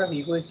the power of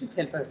egoistic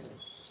self-assertion.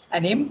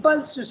 An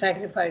impulse to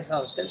sacrifice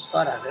ourselves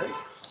for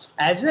others,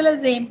 as well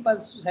as the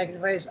impulse to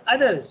sacrifice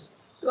others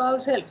to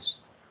ourselves.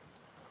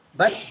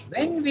 But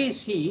when we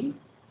see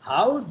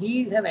how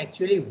these have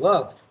actually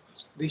worked,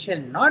 we shall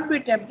not be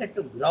tempted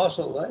to gloss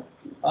over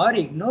or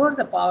ignore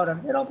the power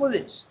of their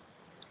opposites.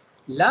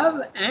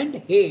 Love and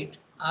hate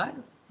are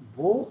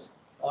both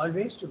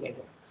always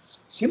together.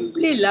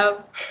 Simply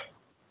love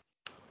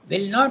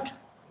will not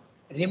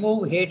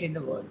remove hate in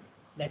the world.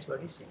 That's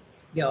what he's saying.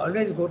 They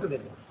always go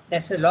together.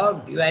 That's the law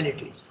of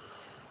dualities.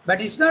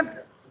 But it's not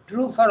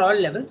true for all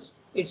levels.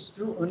 It's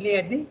true only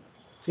at the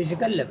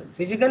physical level.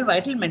 Physical,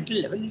 vital, mental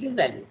level, it is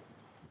valid.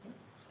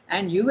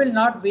 And you will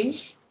not be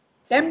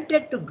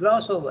tempted to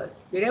gloss over.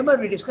 Remember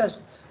we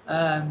discussed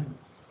uh,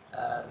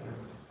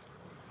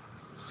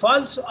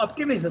 false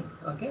optimism,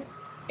 okay?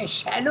 A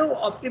shallow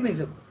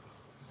optimism.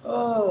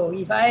 Oh,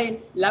 if I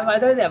love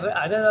others,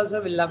 others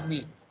also will love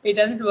me. It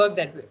doesn't work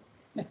that way.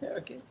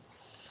 Okay.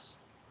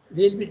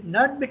 We will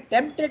not be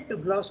tempted to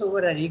gloss over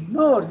or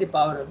ignore the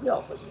power of the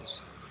opposites.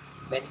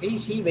 When we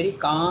see very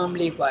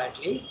calmly,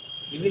 quietly,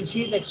 we will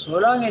see that so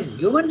long as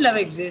human love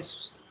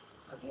exists,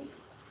 okay,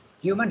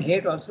 human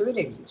hate also will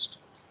exist.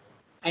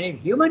 And if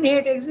human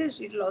hate exists,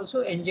 it will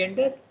also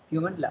engender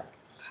human love.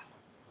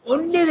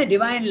 Only the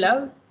divine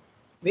love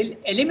will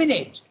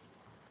eliminate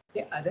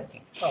the other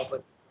thing,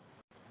 opposite,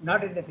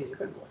 not in the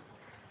physical world.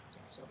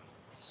 So,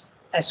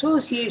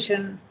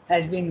 association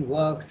has been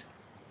worked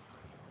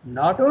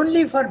not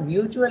only for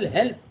mutual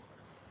help,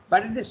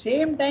 but at the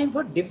same time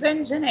for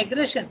defense and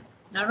aggression.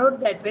 Now note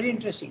that, very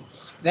interesting.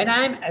 When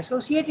I am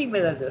associating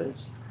with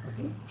others,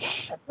 okay,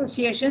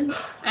 association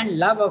and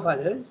love of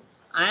others,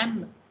 I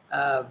am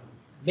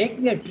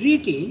making a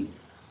treaty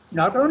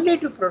not only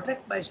to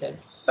protect myself,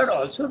 but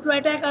also to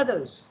attack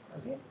others.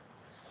 Okay.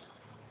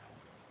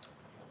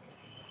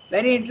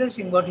 Very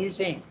interesting what he's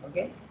saying.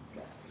 Okay.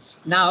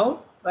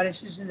 Now, for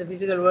instance, in the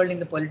physical world, in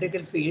the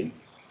political field,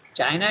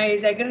 China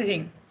is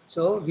aggressing.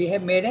 So we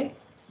have made a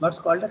what's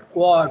called a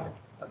quad.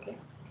 Okay.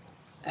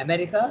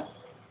 America,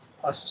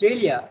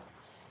 Australia,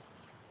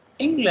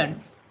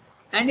 England,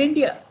 and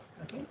India.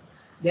 Okay.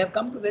 They have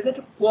come together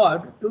to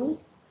quad to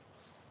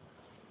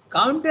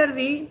counter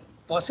the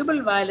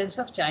possible violence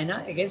of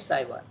China against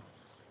Taiwan.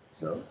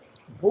 So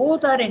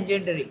both are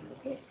engendering.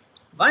 Okay.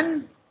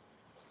 One,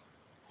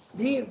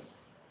 the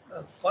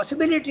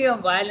possibility of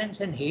violence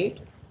and hate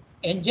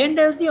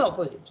engenders the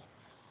opposite.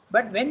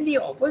 But when the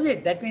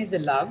opposite, that means the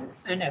love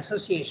and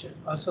association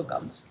also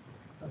comes,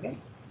 okay,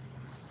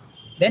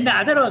 then the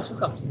other also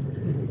comes.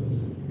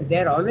 They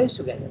are always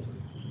together.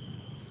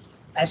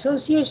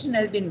 Association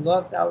has been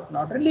worked out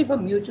not only for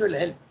mutual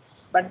help,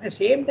 but at the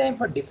same time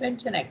for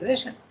defense and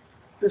aggression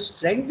to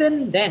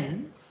strengthen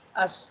then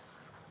us.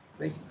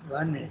 Wait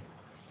 1 minute.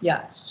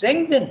 Yeah,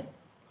 strengthen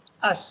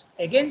us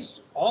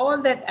against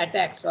all that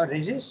attacks or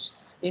resists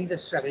in the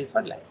struggle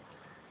for life.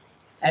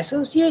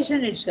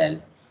 Association itself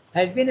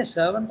has been a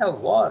servant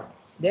of war.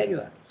 There you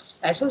are.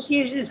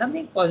 Association is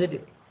something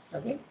positive.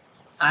 Okay.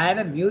 I have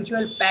a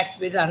mutual pact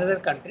with another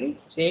country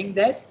saying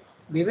that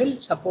we will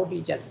support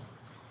each other.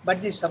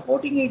 But this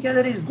supporting each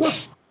other is good.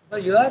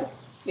 So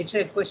it's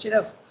a question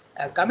of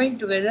coming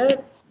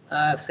together,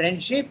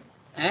 friendship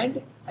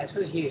and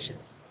association.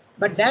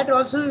 But that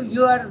also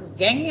you are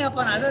ganging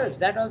upon others.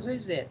 That also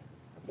is there.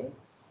 Okay.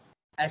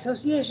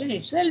 Association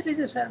itself is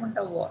a servant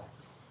of war.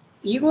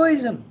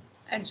 Egoism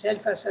and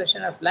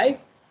self-assertion of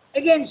life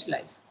against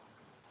life.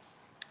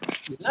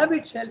 Love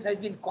itself has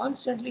been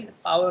constantly the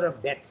power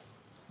of death.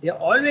 They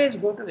always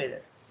go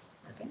together.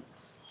 Okay?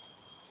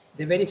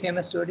 The very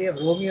famous story of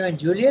Romeo and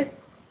Juliet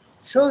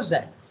shows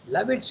that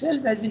love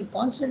itself has been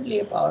constantly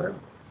a power of,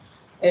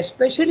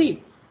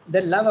 especially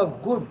the love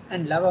of good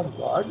and love of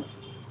God,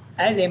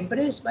 as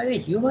embraced by the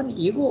human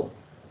ego,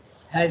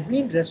 has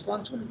been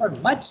responsible for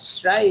much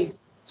strife,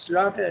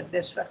 slaughter,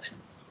 destruction.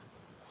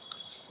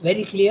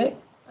 Very clear.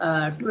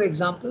 Two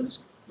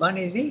examples. One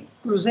is the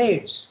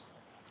Crusades.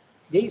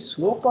 The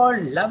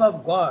so-called love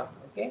of God,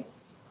 okay,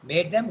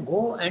 made them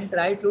go and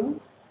try to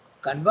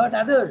convert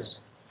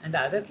others. And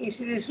the other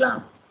case is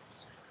Islam.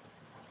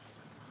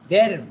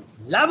 Their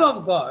love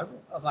of God,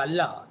 of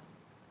Allah,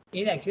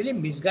 is actually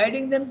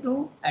misguiding them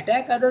to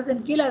attack others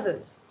and kill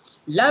others.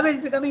 Love is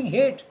becoming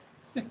hate.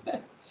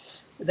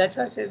 That's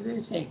what Sylvia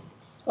is saying.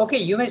 Okay,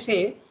 you may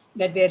say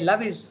that their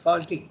love is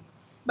faulty,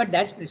 but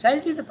that's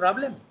precisely the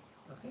problem.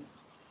 Okay?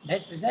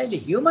 That's precisely.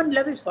 Human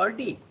love is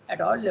faulty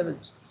at all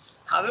levels.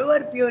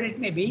 However pure it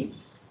may be,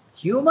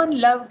 human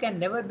love can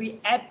never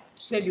be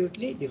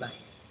absolutely divine.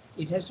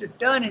 It has to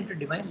turn into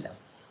divine love.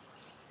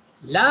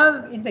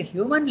 Love, in the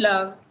human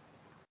love,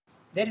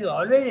 there is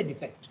always a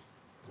defect,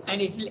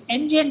 and it will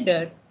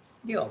engender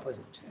the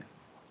opposite.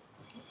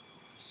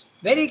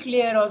 Very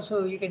clear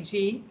also, you can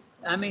see,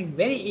 I mean,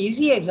 very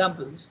easy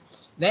examples.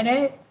 When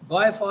a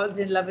boy falls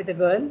in love with a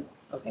girl,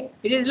 okay,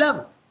 it is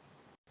love,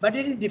 but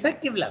it is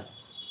defective love.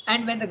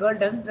 And when the girl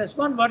doesn't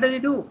respond, what does he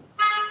do?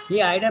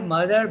 He either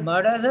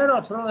murders her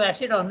or throws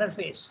acid on her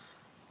face.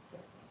 So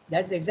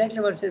that's exactly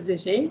what they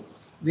say.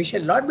 We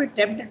shall not be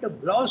tempted to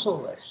gloss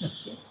over.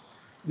 Okay?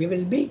 We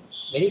will be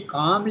very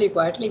calmly,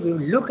 quietly, we will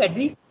look at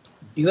the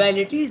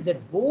dualities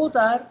that both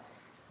are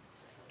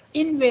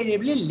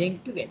invariably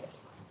linked together.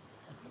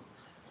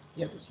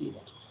 You have to see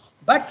that.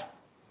 But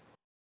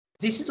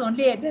this is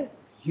only at the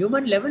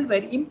human level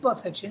where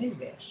imperfection is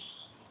there.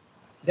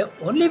 The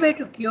only way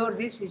to cure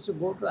this is to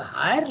go to a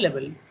higher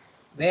level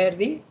where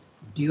the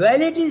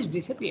dualities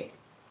disappear.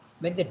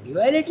 When the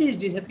dualities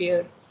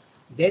disappear,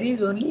 there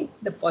is only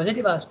the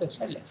positive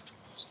aspects are left.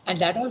 And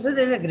that also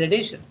there is a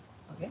gradation.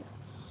 Okay?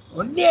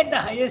 Only at the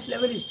highest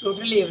level is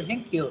totally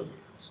everything cured.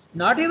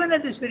 Not even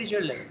at the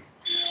spiritual level.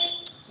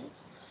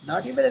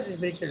 Not even at the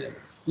spiritual level.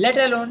 Let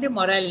alone the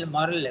moral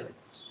level.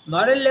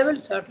 Moral level,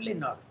 certainly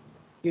not.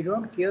 You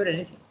don't cure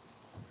anything.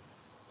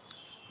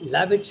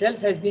 Love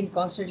itself has been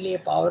constantly a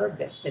power of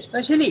death,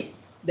 especially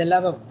the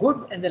love of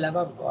good and the love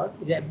of God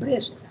is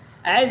embraced,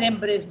 as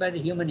embraced by the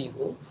human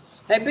ego,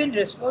 have been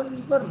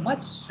responsible for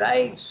much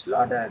strife,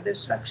 slaughter,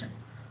 destruction.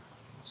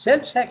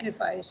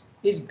 Self-sacrifice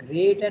is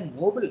great and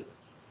noble,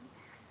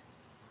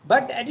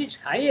 but at its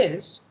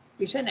highest,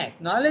 it's an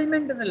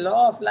acknowledgement of the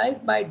law of life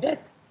by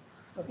death.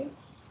 Okay,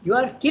 you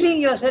are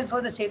killing yourself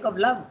for the sake of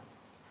love.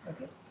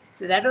 Okay,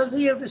 so that also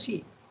you have to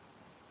see.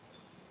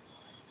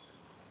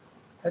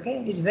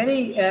 Okay, it's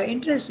very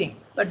interesting.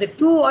 But the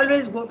two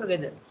always go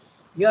together.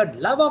 Your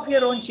love of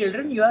your own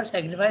children, you are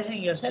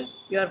sacrificing yourself,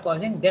 you are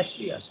causing death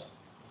to yourself.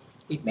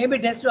 It may be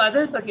death to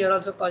others, but you are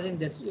also causing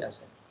death to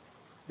yourself.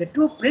 The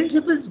two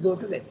principles go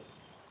together.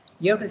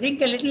 You have to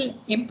think a little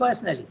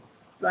impersonally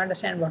to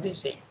understand what he's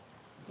saying.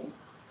 Okay?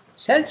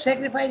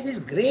 Self-sacrifice is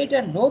great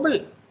and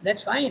noble,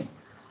 that's fine,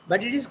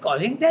 but it is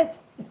causing death.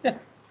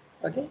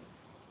 Okay?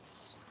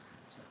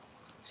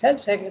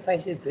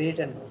 Self-sacrifice is great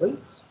and noble,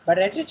 but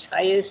at its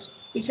highest,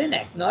 it's an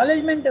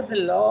acknowledgement of the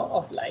law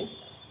of life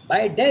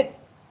by death.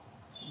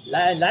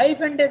 Life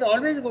and death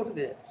always go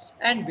together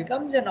and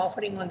becomes an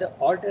offering on the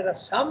altar of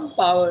some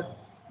power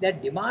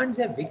that demands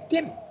a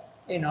victim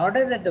in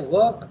order that the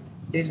work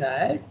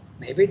desired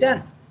may be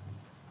done.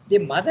 The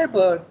mother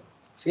bird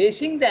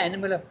facing the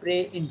animal of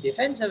prey in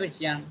defense of its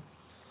young,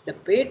 the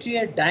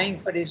patriot dying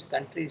for his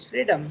country's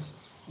freedom,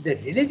 the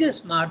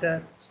religious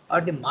martyr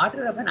or the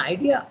martyr of an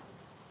idea.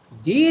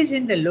 These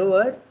in the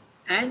lower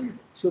and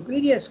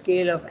superior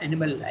scale of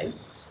animal life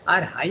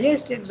are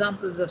highest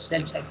examples of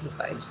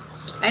self-sacrifice,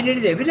 and it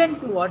is evident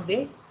to what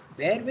they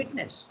bear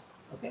witness.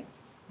 Okay.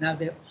 Now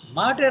the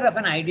martyr of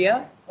an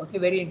idea, okay,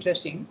 very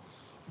interesting.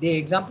 The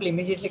example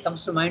immediately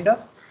comes to mind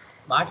of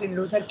Martin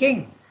Luther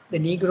King, the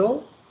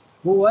Negro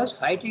who was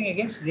fighting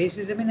against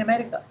racism in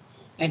America,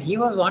 and he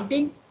was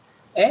wanting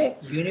a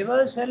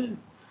universal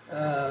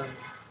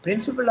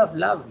principle of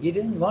love. He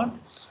didn't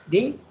want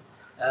the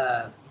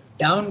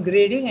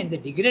downgrading and the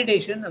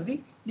degradation of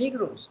the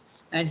Negroes.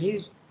 And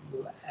his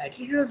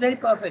attitude was very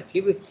perfect.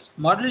 He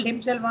modeled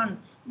himself on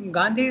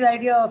Gandhi's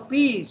idea of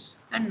peace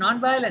and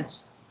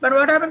non-violence. But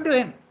what happened to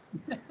him?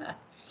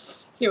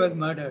 He was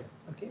murdered.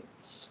 Okay.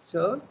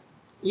 So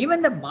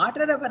even the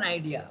martyr of an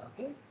idea,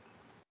 okay,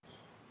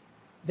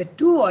 the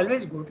two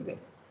always go together.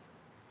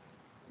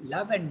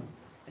 Love and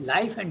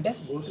life and death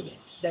go together.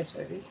 That's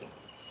what we say.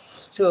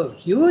 So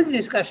huge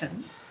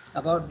discussion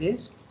about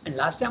this, and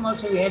last time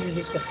also we had a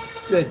discussion.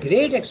 To a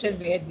great extent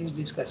we had this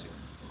discussion.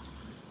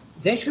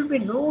 There should be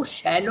no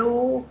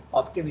shallow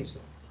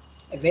optimism.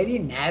 A very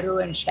narrow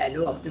and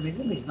shallow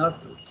optimism is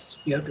not true.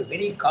 You have to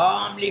very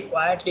calmly,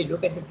 quietly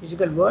look at the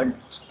physical world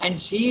and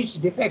see its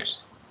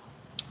defects.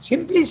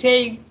 Simply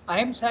saying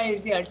ahimsa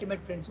is the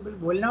ultimate principle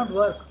will not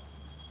work.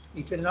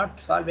 It will not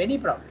solve any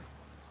problem.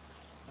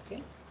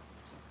 Okay.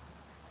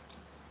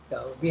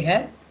 So we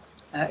have,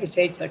 it's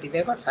 8:30, we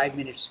have got 5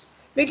 minutes.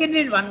 We can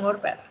read one more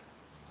para.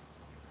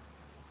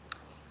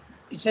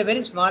 It's a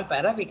very small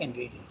para, we can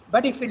read it.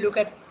 But if we look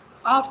at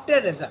after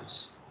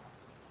results,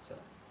 so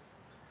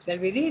shall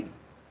we read?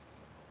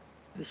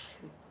 Yes.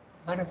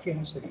 One of you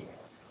has to read.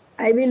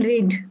 I will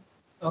read.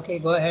 Okay,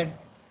 go ahead.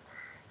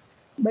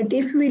 But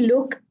if we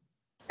look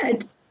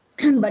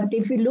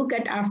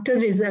at after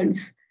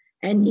results,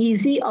 an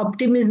easy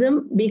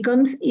optimism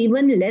becomes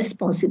even less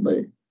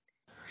possible.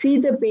 See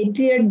the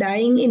patriot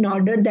dying in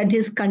order that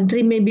his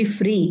country may be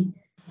free,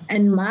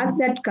 and mark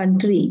that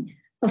country.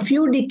 A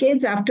few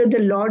decades after the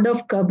Lord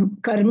of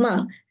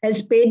Karma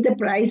has paid the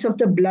price of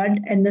the blood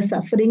and the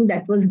suffering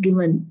that was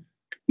given,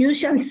 you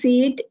shall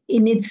see it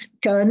in its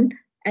turn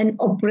an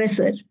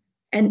oppressor,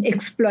 an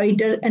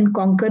exploiter and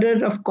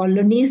conqueror of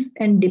colonies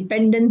and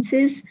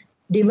dependencies,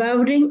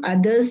 devouring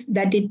others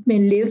that it may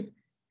live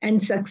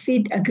and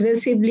succeed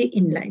aggressively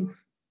in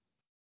life.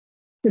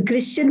 The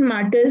Christian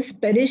martyrs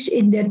perish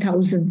in their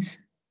thousands,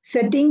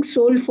 setting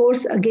soul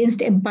force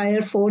against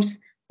empire force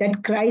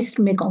that Christ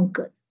may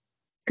conquer.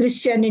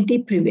 Christianity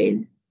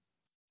prevail.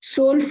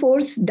 Soul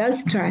force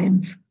does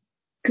triumph.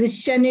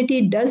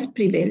 Christianity does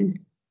prevail,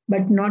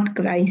 but not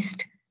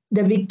Christ.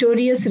 The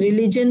victorious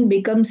religion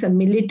becomes a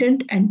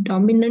militant and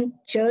dominant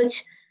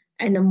church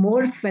and a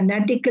more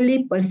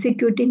fanatically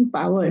persecuting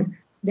power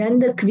than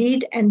the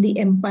creed and the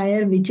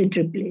empire which it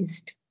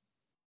replaced.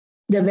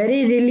 The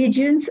very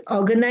religions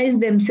organize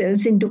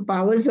themselves into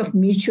powers of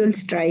mutual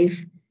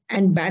strife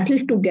and battle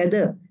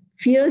together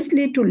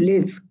fiercely to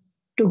live,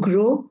 to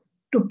grow,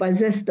 to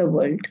possess the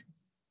world.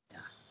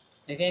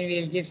 Again,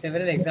 we will give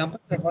several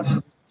examples of what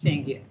I'm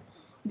saying here.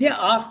 The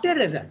after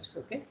results,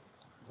 okay?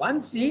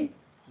 Once the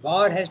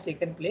war has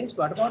taken place,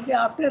 what about the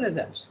after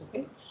results,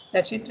 okay?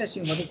 That's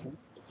interesting what he's saying.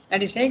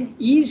 And he's saying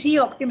easy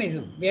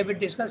optimism. We have been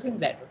discussing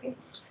that, okay?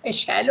 A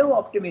shallow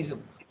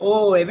optimism.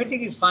 Oh,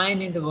 everything is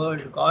fine in the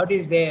world. God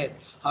is there.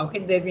 How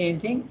can there be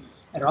anything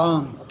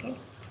wrong, okay?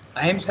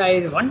 Ahimsa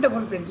is a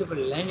wonderful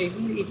principle and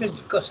it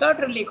will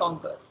certainly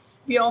conquer.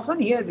 We often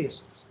hear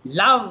this.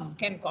 Love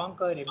can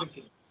conquer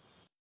everything.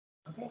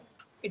 Okay,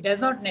 it does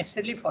not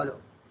necessarily follow.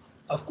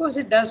 Of course,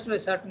 it does to a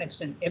certain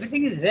extent.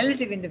 Everything is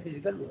relative in the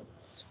physical world,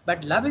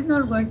 but love is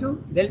not going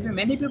to. There will be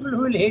many people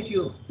who will hate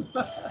you.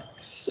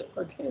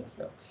 Okay,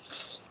 so,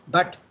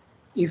 but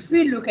if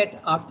we look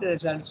at after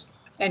results,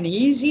 an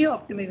easy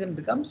optimism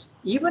becomes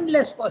even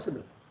less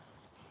possible.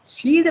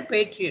 See the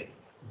patriot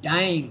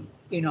dying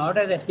in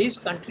order that his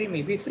country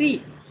may be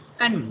free,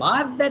 and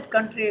mark that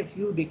country a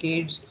few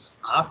decades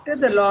after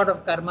the Lord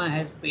of Karma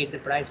has paid the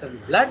price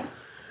of blood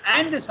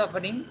and the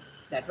suffering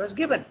that was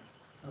given.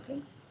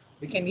 Okay,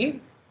 we can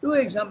give two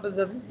examples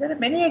of this. There are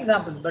many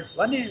examples, but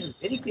one is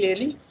very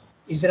clearly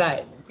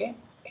Israel. Okay,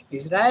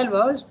 Israel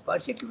was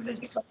persecuted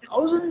for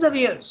thousands of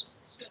years.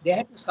 They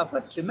had to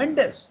suffer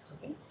tremendous.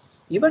 Okay,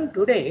 even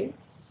today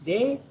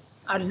they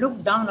are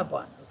looked down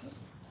upon. Okay,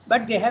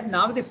 but they have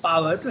now the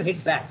power to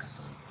hit back,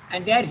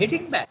 and they are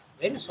hitting back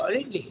very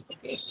solidly.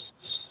 Okay,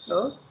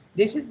 so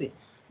this is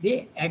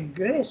the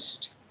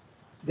aggressed,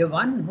 the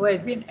one who has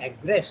been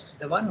aggressed,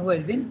 the one who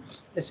has been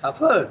the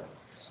suffered,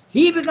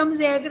 he becomes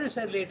the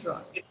aggressor later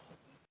on.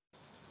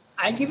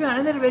 I'll give you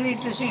another very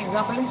interesting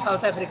example in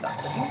South Africa.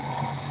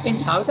 Okay? In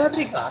South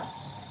Africa,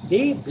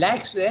 the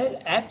blacks were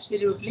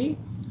absolutely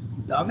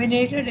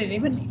dominated and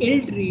even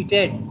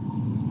ill-treated.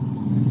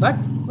 But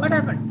what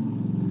happened?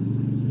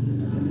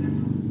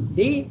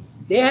 They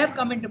have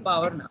come into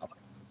power now,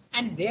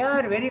 and they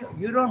are very,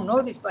 you don't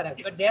know this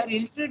perhaps, but they are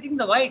ill-treating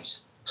the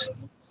whites.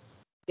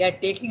 They are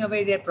taking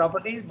away their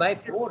properties by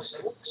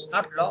force,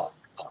 not law.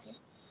 Okay?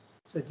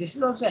 So this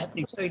is also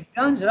happening. So it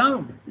turns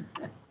around.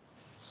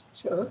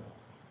 So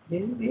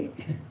this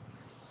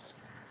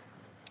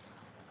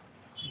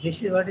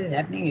is what is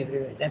happening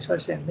everywhere. That's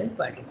what Shem is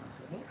pointing out.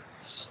 Okay?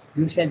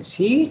 You shall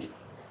see it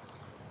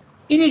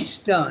in its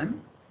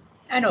turn,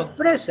 an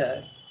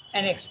oppressor,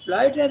 an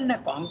exploiter and a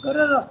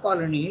conqueror of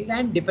colonies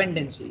and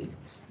dependencies,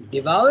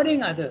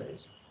 devouring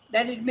others,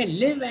 that it may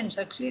live and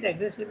succeed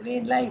aggressively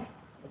in life.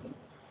 Okay?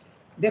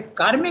 The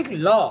karmic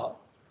law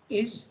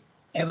is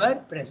ever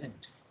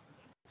present.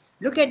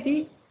 Look at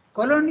the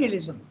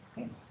colonialism.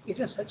 Okay? It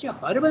was such a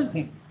horrible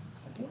thing.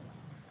 Okay?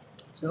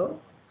 So,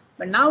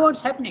 but now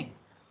what's happening?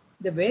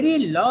 The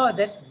very law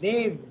that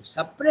they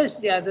suppress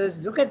the others.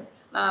 Look at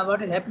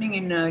what is happening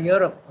in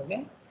Europe.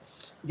 Okay,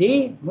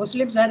 the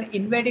Muslims are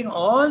invading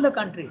all the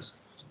countries,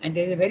 and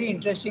there is a very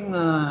interesting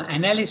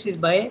analysis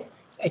by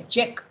a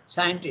Czech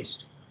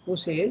scientist who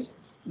says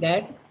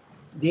that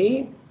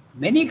the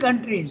many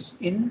countries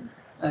in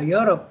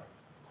Europe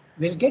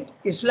will get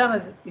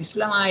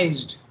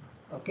Islamized.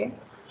 Okay,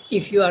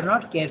 if you are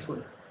not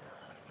careful,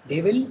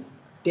 they will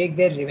take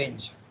their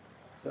revenge.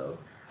 So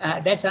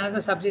that's another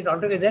subject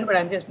altogether, but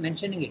I'm just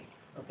mentioning it.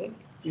 Okay,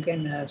 you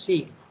can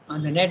see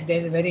on the net. There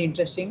is a very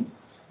interesting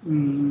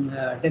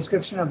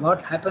description of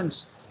what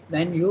happens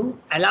when you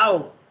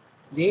allow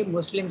the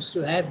Muslims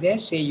to have their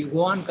say. You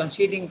go on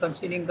conceding,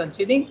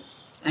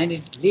 and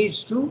it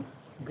leads to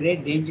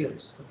great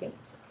dangers. Okay,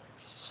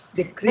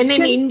 the Christian,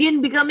 And an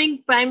Indian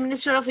becoming Prime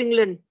Minister of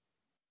England.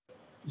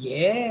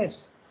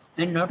 Yes,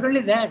 and not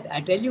only that,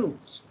 I tell you,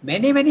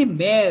 many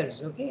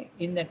mayors. Okay,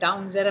 in the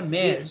towns there are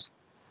mayors.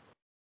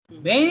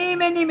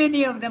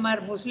 Many of them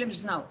are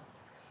Muslims now.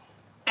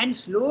 And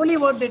slowly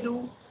what they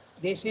do,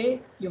 they say,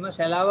 you must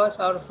allow us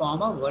our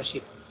form of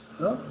worship.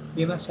 No?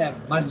 We must have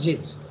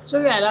masjids.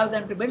 So we allow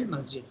them to build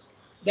masjids.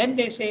 Then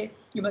they say,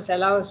 you must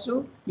allow us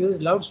to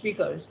use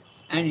loudspeakers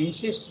and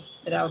insist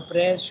that our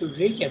prayers should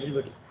reach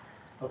everybody.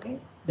 Okay,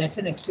 that's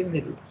the next thing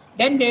they do.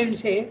 Then they will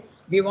say,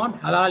 we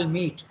want halal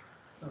meat.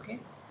 Okay,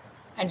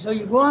 and so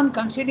you go on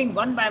conceding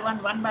one by one.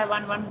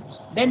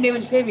 Then they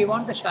will say, we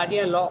want the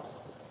Sharia law.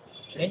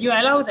 Then you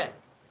allow that.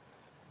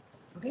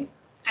 Okay,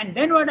 and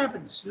then what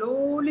happens?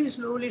 Slowly,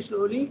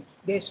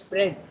 they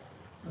spread.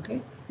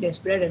 Okay, they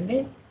spread and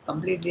they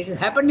completely. It has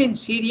happened in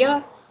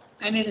Syria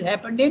and it has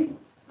happened in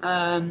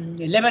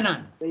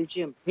Lebanon.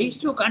 Belgium. These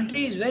two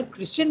countries were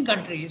Christian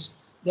countries.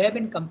 They have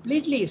been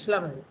completely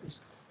Islam.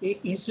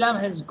 Islam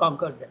has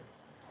conquered them.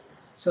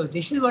 So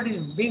this is what is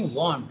being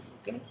warned.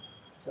 Okay,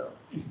 so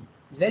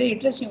it's very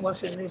interesting what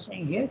Sridhar is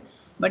saying here.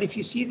 But if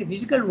you see the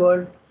physical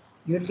world,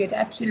 you will get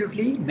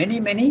absolutely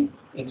many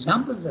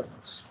examples of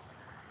this.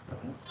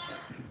 Okay.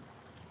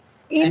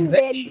 In And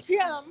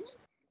Belgium,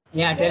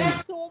 yeah, there tell are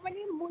me. so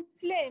many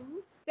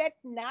Muslims that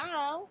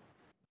now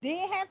they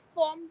have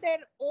formed their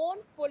own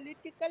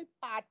political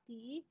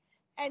party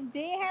and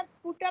they have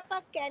put up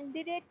a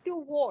candidate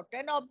to vote.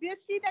 And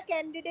obviously, the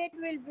candidate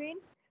will win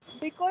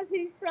because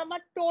he's from a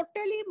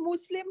totally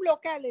Muslim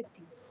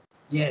locality.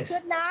 Yes. So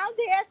now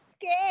they are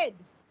scared.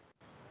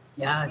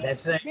 Yeah,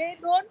 that's right. They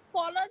don't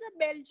follow the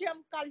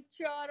Belgium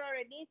culture or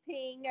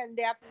anything, and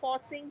they are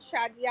forcing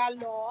Sharia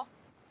law.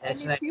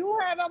 That's And if right. you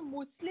have a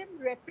Muslim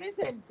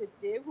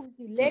representative who's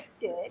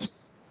elected,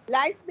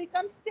 life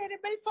becomes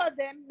terrible for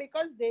them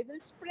because they will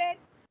spread.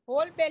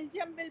 Whole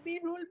Belgium will be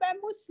ruled by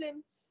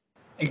Muslims.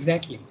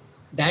 Exactly.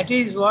 That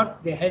is what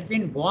has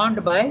been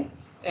warned by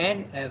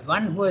and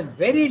one who has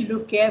very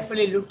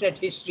carefully looked at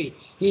history.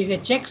 He is a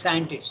Czech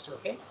scientist,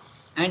 okay,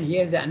 and he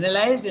has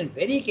analyzed and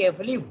very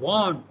carefully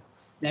warned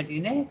that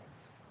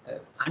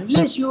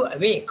unless you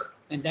awake,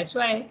 and that's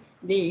why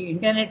the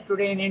internet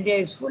today in India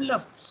is full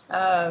of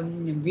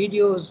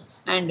videos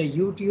and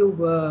YouTube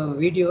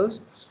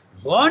videos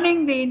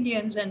warning the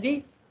Indians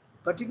and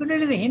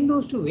particularly the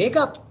Hindus to wake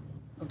up.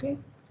 Okay,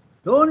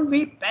 don't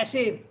be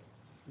passive.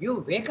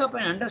 You wake up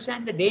and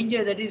understand the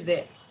danger that is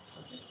there.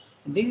 Okay?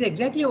 And this is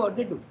exactly what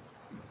they do.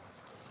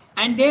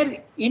 And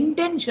their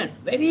intention,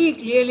 very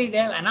clearly they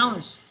have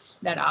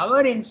announced that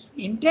our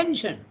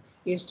intention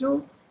is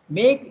to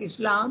make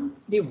Islam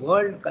the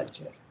world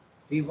culture.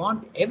 We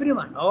want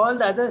everyone, all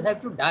the others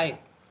have to die.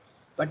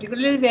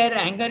 Particularly their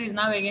anger is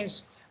now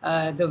against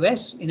the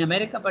West, in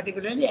America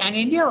particularly, and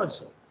India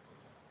also.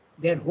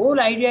 Their whole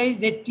idea is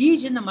they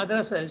teach in the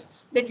madrasas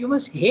that you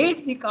must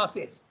hate the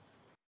kafir.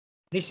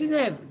 This is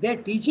their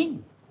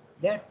teaching.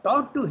 They are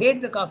taught to hate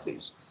the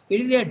kafirs.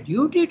 It is their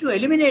duty to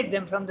eliminate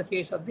them from the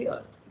face of the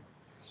earth.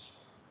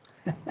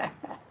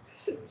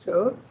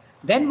 So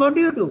then what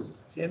do?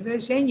 Somebody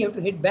is saying you have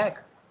to hit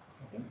back.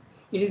 Okay?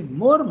 It is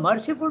more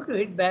merciful to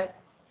hit back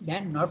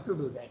than not to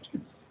do that.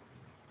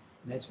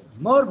 That's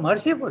more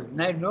merciful,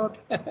 not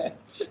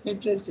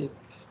interesting.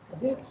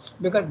 Okay?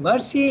 Because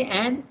mercy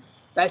and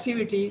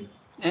passivity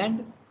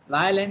and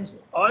violence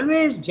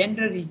always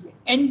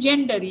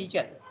engender each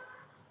other.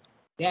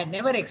 They are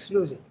never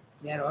exclusive.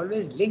 They are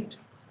always linked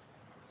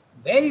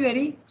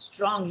very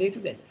strongly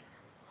together.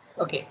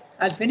 Okay,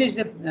 I'll finish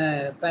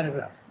the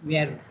paragraph. We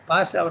are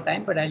past our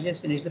time, but I'll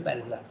just finish the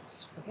paragraph.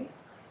 Okay.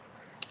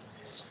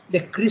 The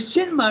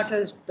Christian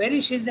martyrs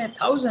perished in their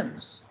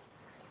thousands,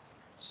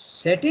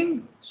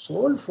 setting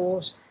sole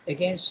force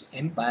against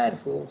empire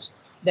force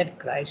that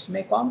Christ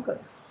may conquer.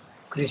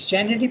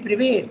 Christianity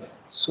prevailed.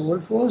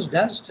 Soul force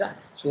does triumph.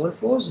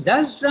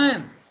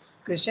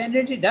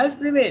 Christianity does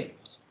prevail,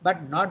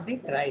 but not the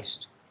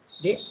Christ.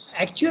 The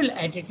actual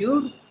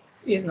attitude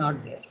is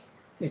not there.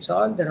 It's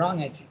all the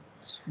wrong attitude.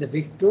 The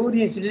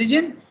victorious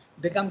religion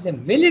becomes a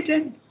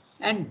militant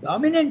and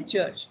dominant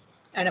church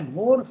and a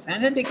more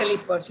fanatically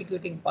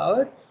persecuting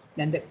power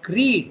than the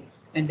creed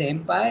and the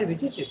empire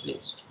which it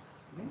replaced.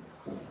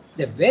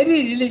 The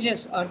very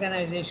religious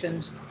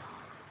organizations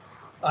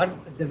or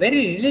the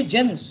very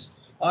religions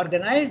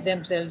organize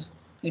themselves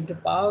into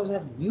powers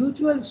of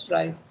mutual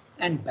strife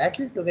and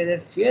battle together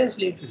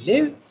fiercely to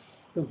live,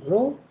 to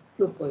grow,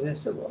 to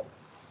possess the world.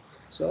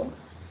 So,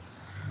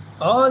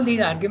 all these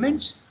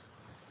arguments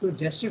to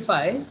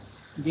justify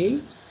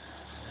the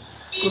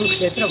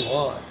Kurukshetra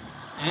war.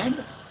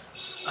 And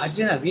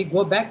Arjuna, we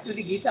go back to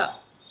the Gita.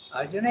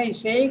 Arjuna is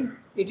saying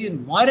it is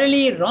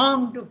morally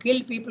wrong to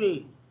kill people.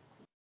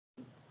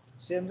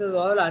 So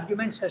all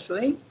arguments are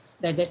showing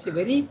that that's a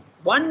very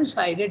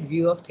one-sided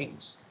view of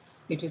things.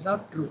 It is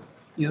not true.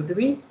 You have to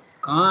be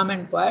calm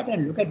and quiet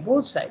and look at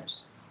both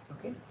sides.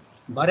 Okay?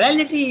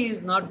 Morality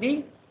is not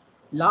the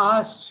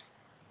last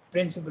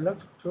principle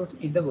of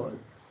truth in the world.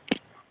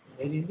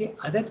 There is the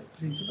other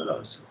principle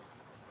also.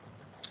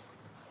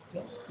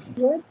 Okay?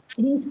 What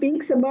he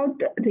speaks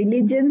about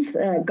religions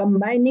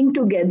combining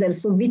together.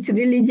 So, which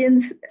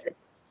religions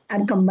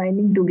are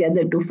combining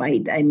together to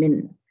fight? I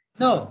mean,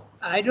 No,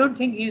 I don't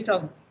think he's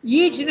talking.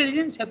 Each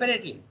religion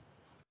separately.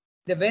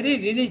 The very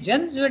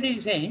religions, what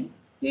he's saying,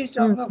 he's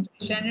talking of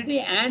Christianity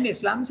and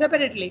Islam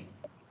separately.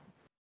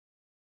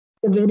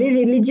 the very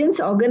religions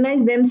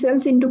organize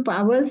themselves into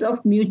powers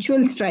of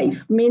mutual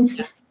strife. Means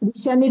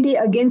Christianity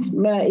against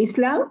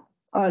Islam,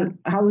 or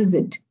how is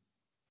it?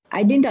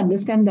 I didn't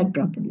understand that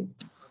properly.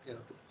 Okay.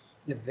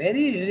 The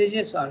very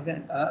religions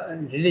organize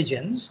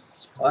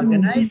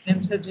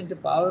themselves into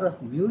power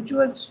of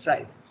mutual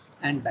strife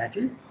and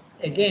battle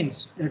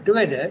against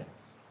together,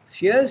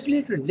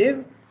 fiercely to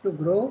live, to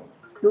grow,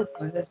 to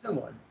possess the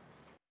world.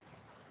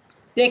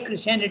 Take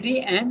Christianity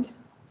and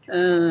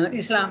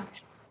Islam.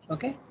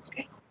 Okay.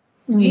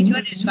 Each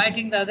one is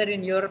fighting the other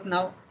in Europe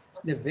now.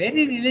 The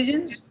very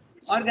religions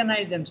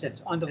organize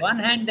themselves. On the one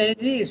hand, there is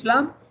the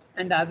Islam,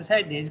 and the other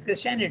side, there is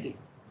Christianity.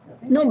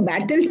 No,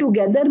 battle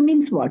together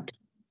means what?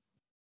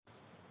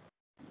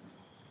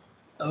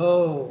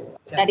 Oh,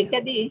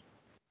 Tarikadi,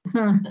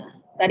 Huh.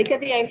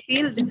 Tarikadi, I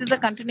feel this is a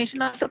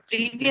continuation of the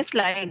previous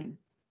line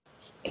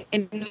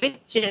in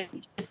which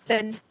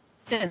sentence,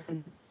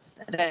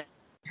 The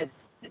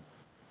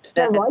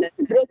voice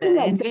is breaking,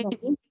 in actually.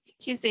 which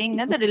she's saying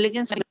that the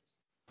religions.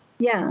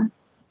 Yeah.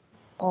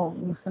 Oh,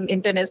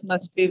 internet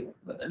must be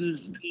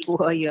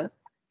poor here.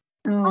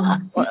 Oh.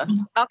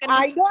 Now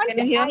can you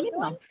hear me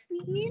now? don't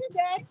feel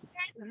that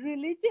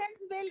religions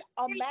will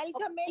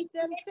amalgamate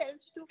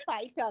themselves to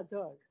fight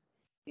others.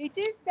 It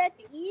is that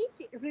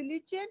each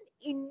religion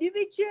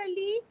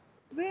individually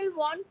will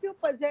want to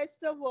possess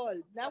the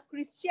world. Now,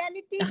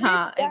 Christianity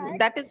did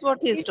that is what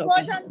he's it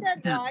talking was on the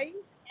Yeah.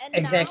 rise, and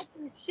Exactly. now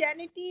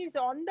Christianity is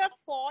on the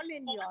fall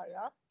in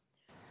Europe.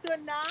 So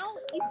now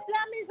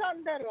Islam is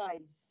on the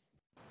rise.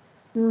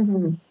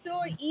 Mhm. So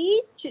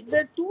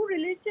the two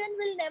religions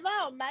will never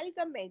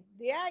amalgamate.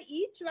 They are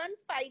each one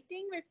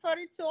fighting for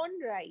its own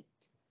right.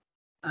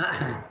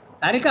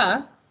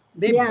 Tarika,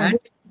 they Yeah.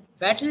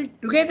 battle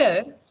together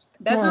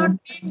does Yeah. not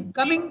mean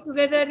coming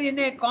together in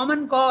a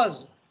common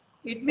cause.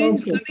 It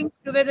means Okay. coming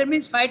together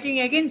means fighting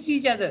against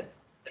each other.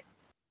 That's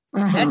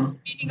Uh-huh. the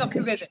meaning of Okay.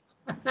 together.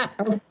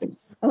 Okay.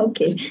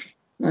 Okay.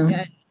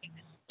 Yeah.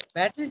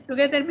 Battle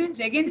together means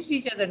against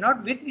each other,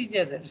 not with each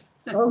other.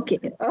 Okay.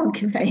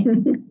 Okay.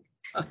 Fine.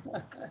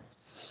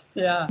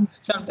 Yeah,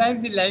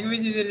 sometimes the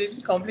language is a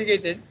little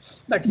complicated,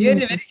 but here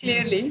very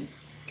clearly,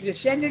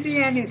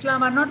 Christianity and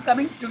Islam are not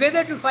coming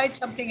together to fight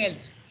something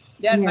else.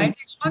 They are Yeah.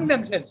 fighting among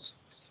themselves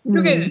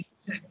together.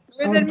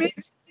 Together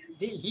means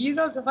he is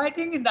also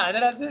fighting and the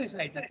other also is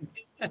fighting.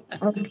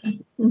 Okay.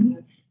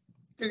 Mhm.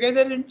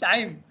 Together in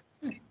time,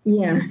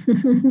 Yeah.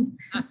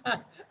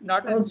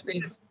 not in Okay.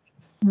 space.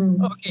 Hmm.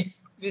 Okay,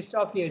 we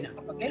stop here now.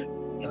 Okay.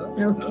 So,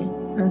 Okay.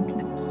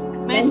 Okay.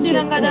 Merci, Thank you.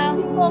 Rangada.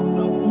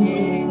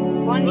 okay.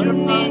 Bonjour. Good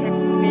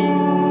morning.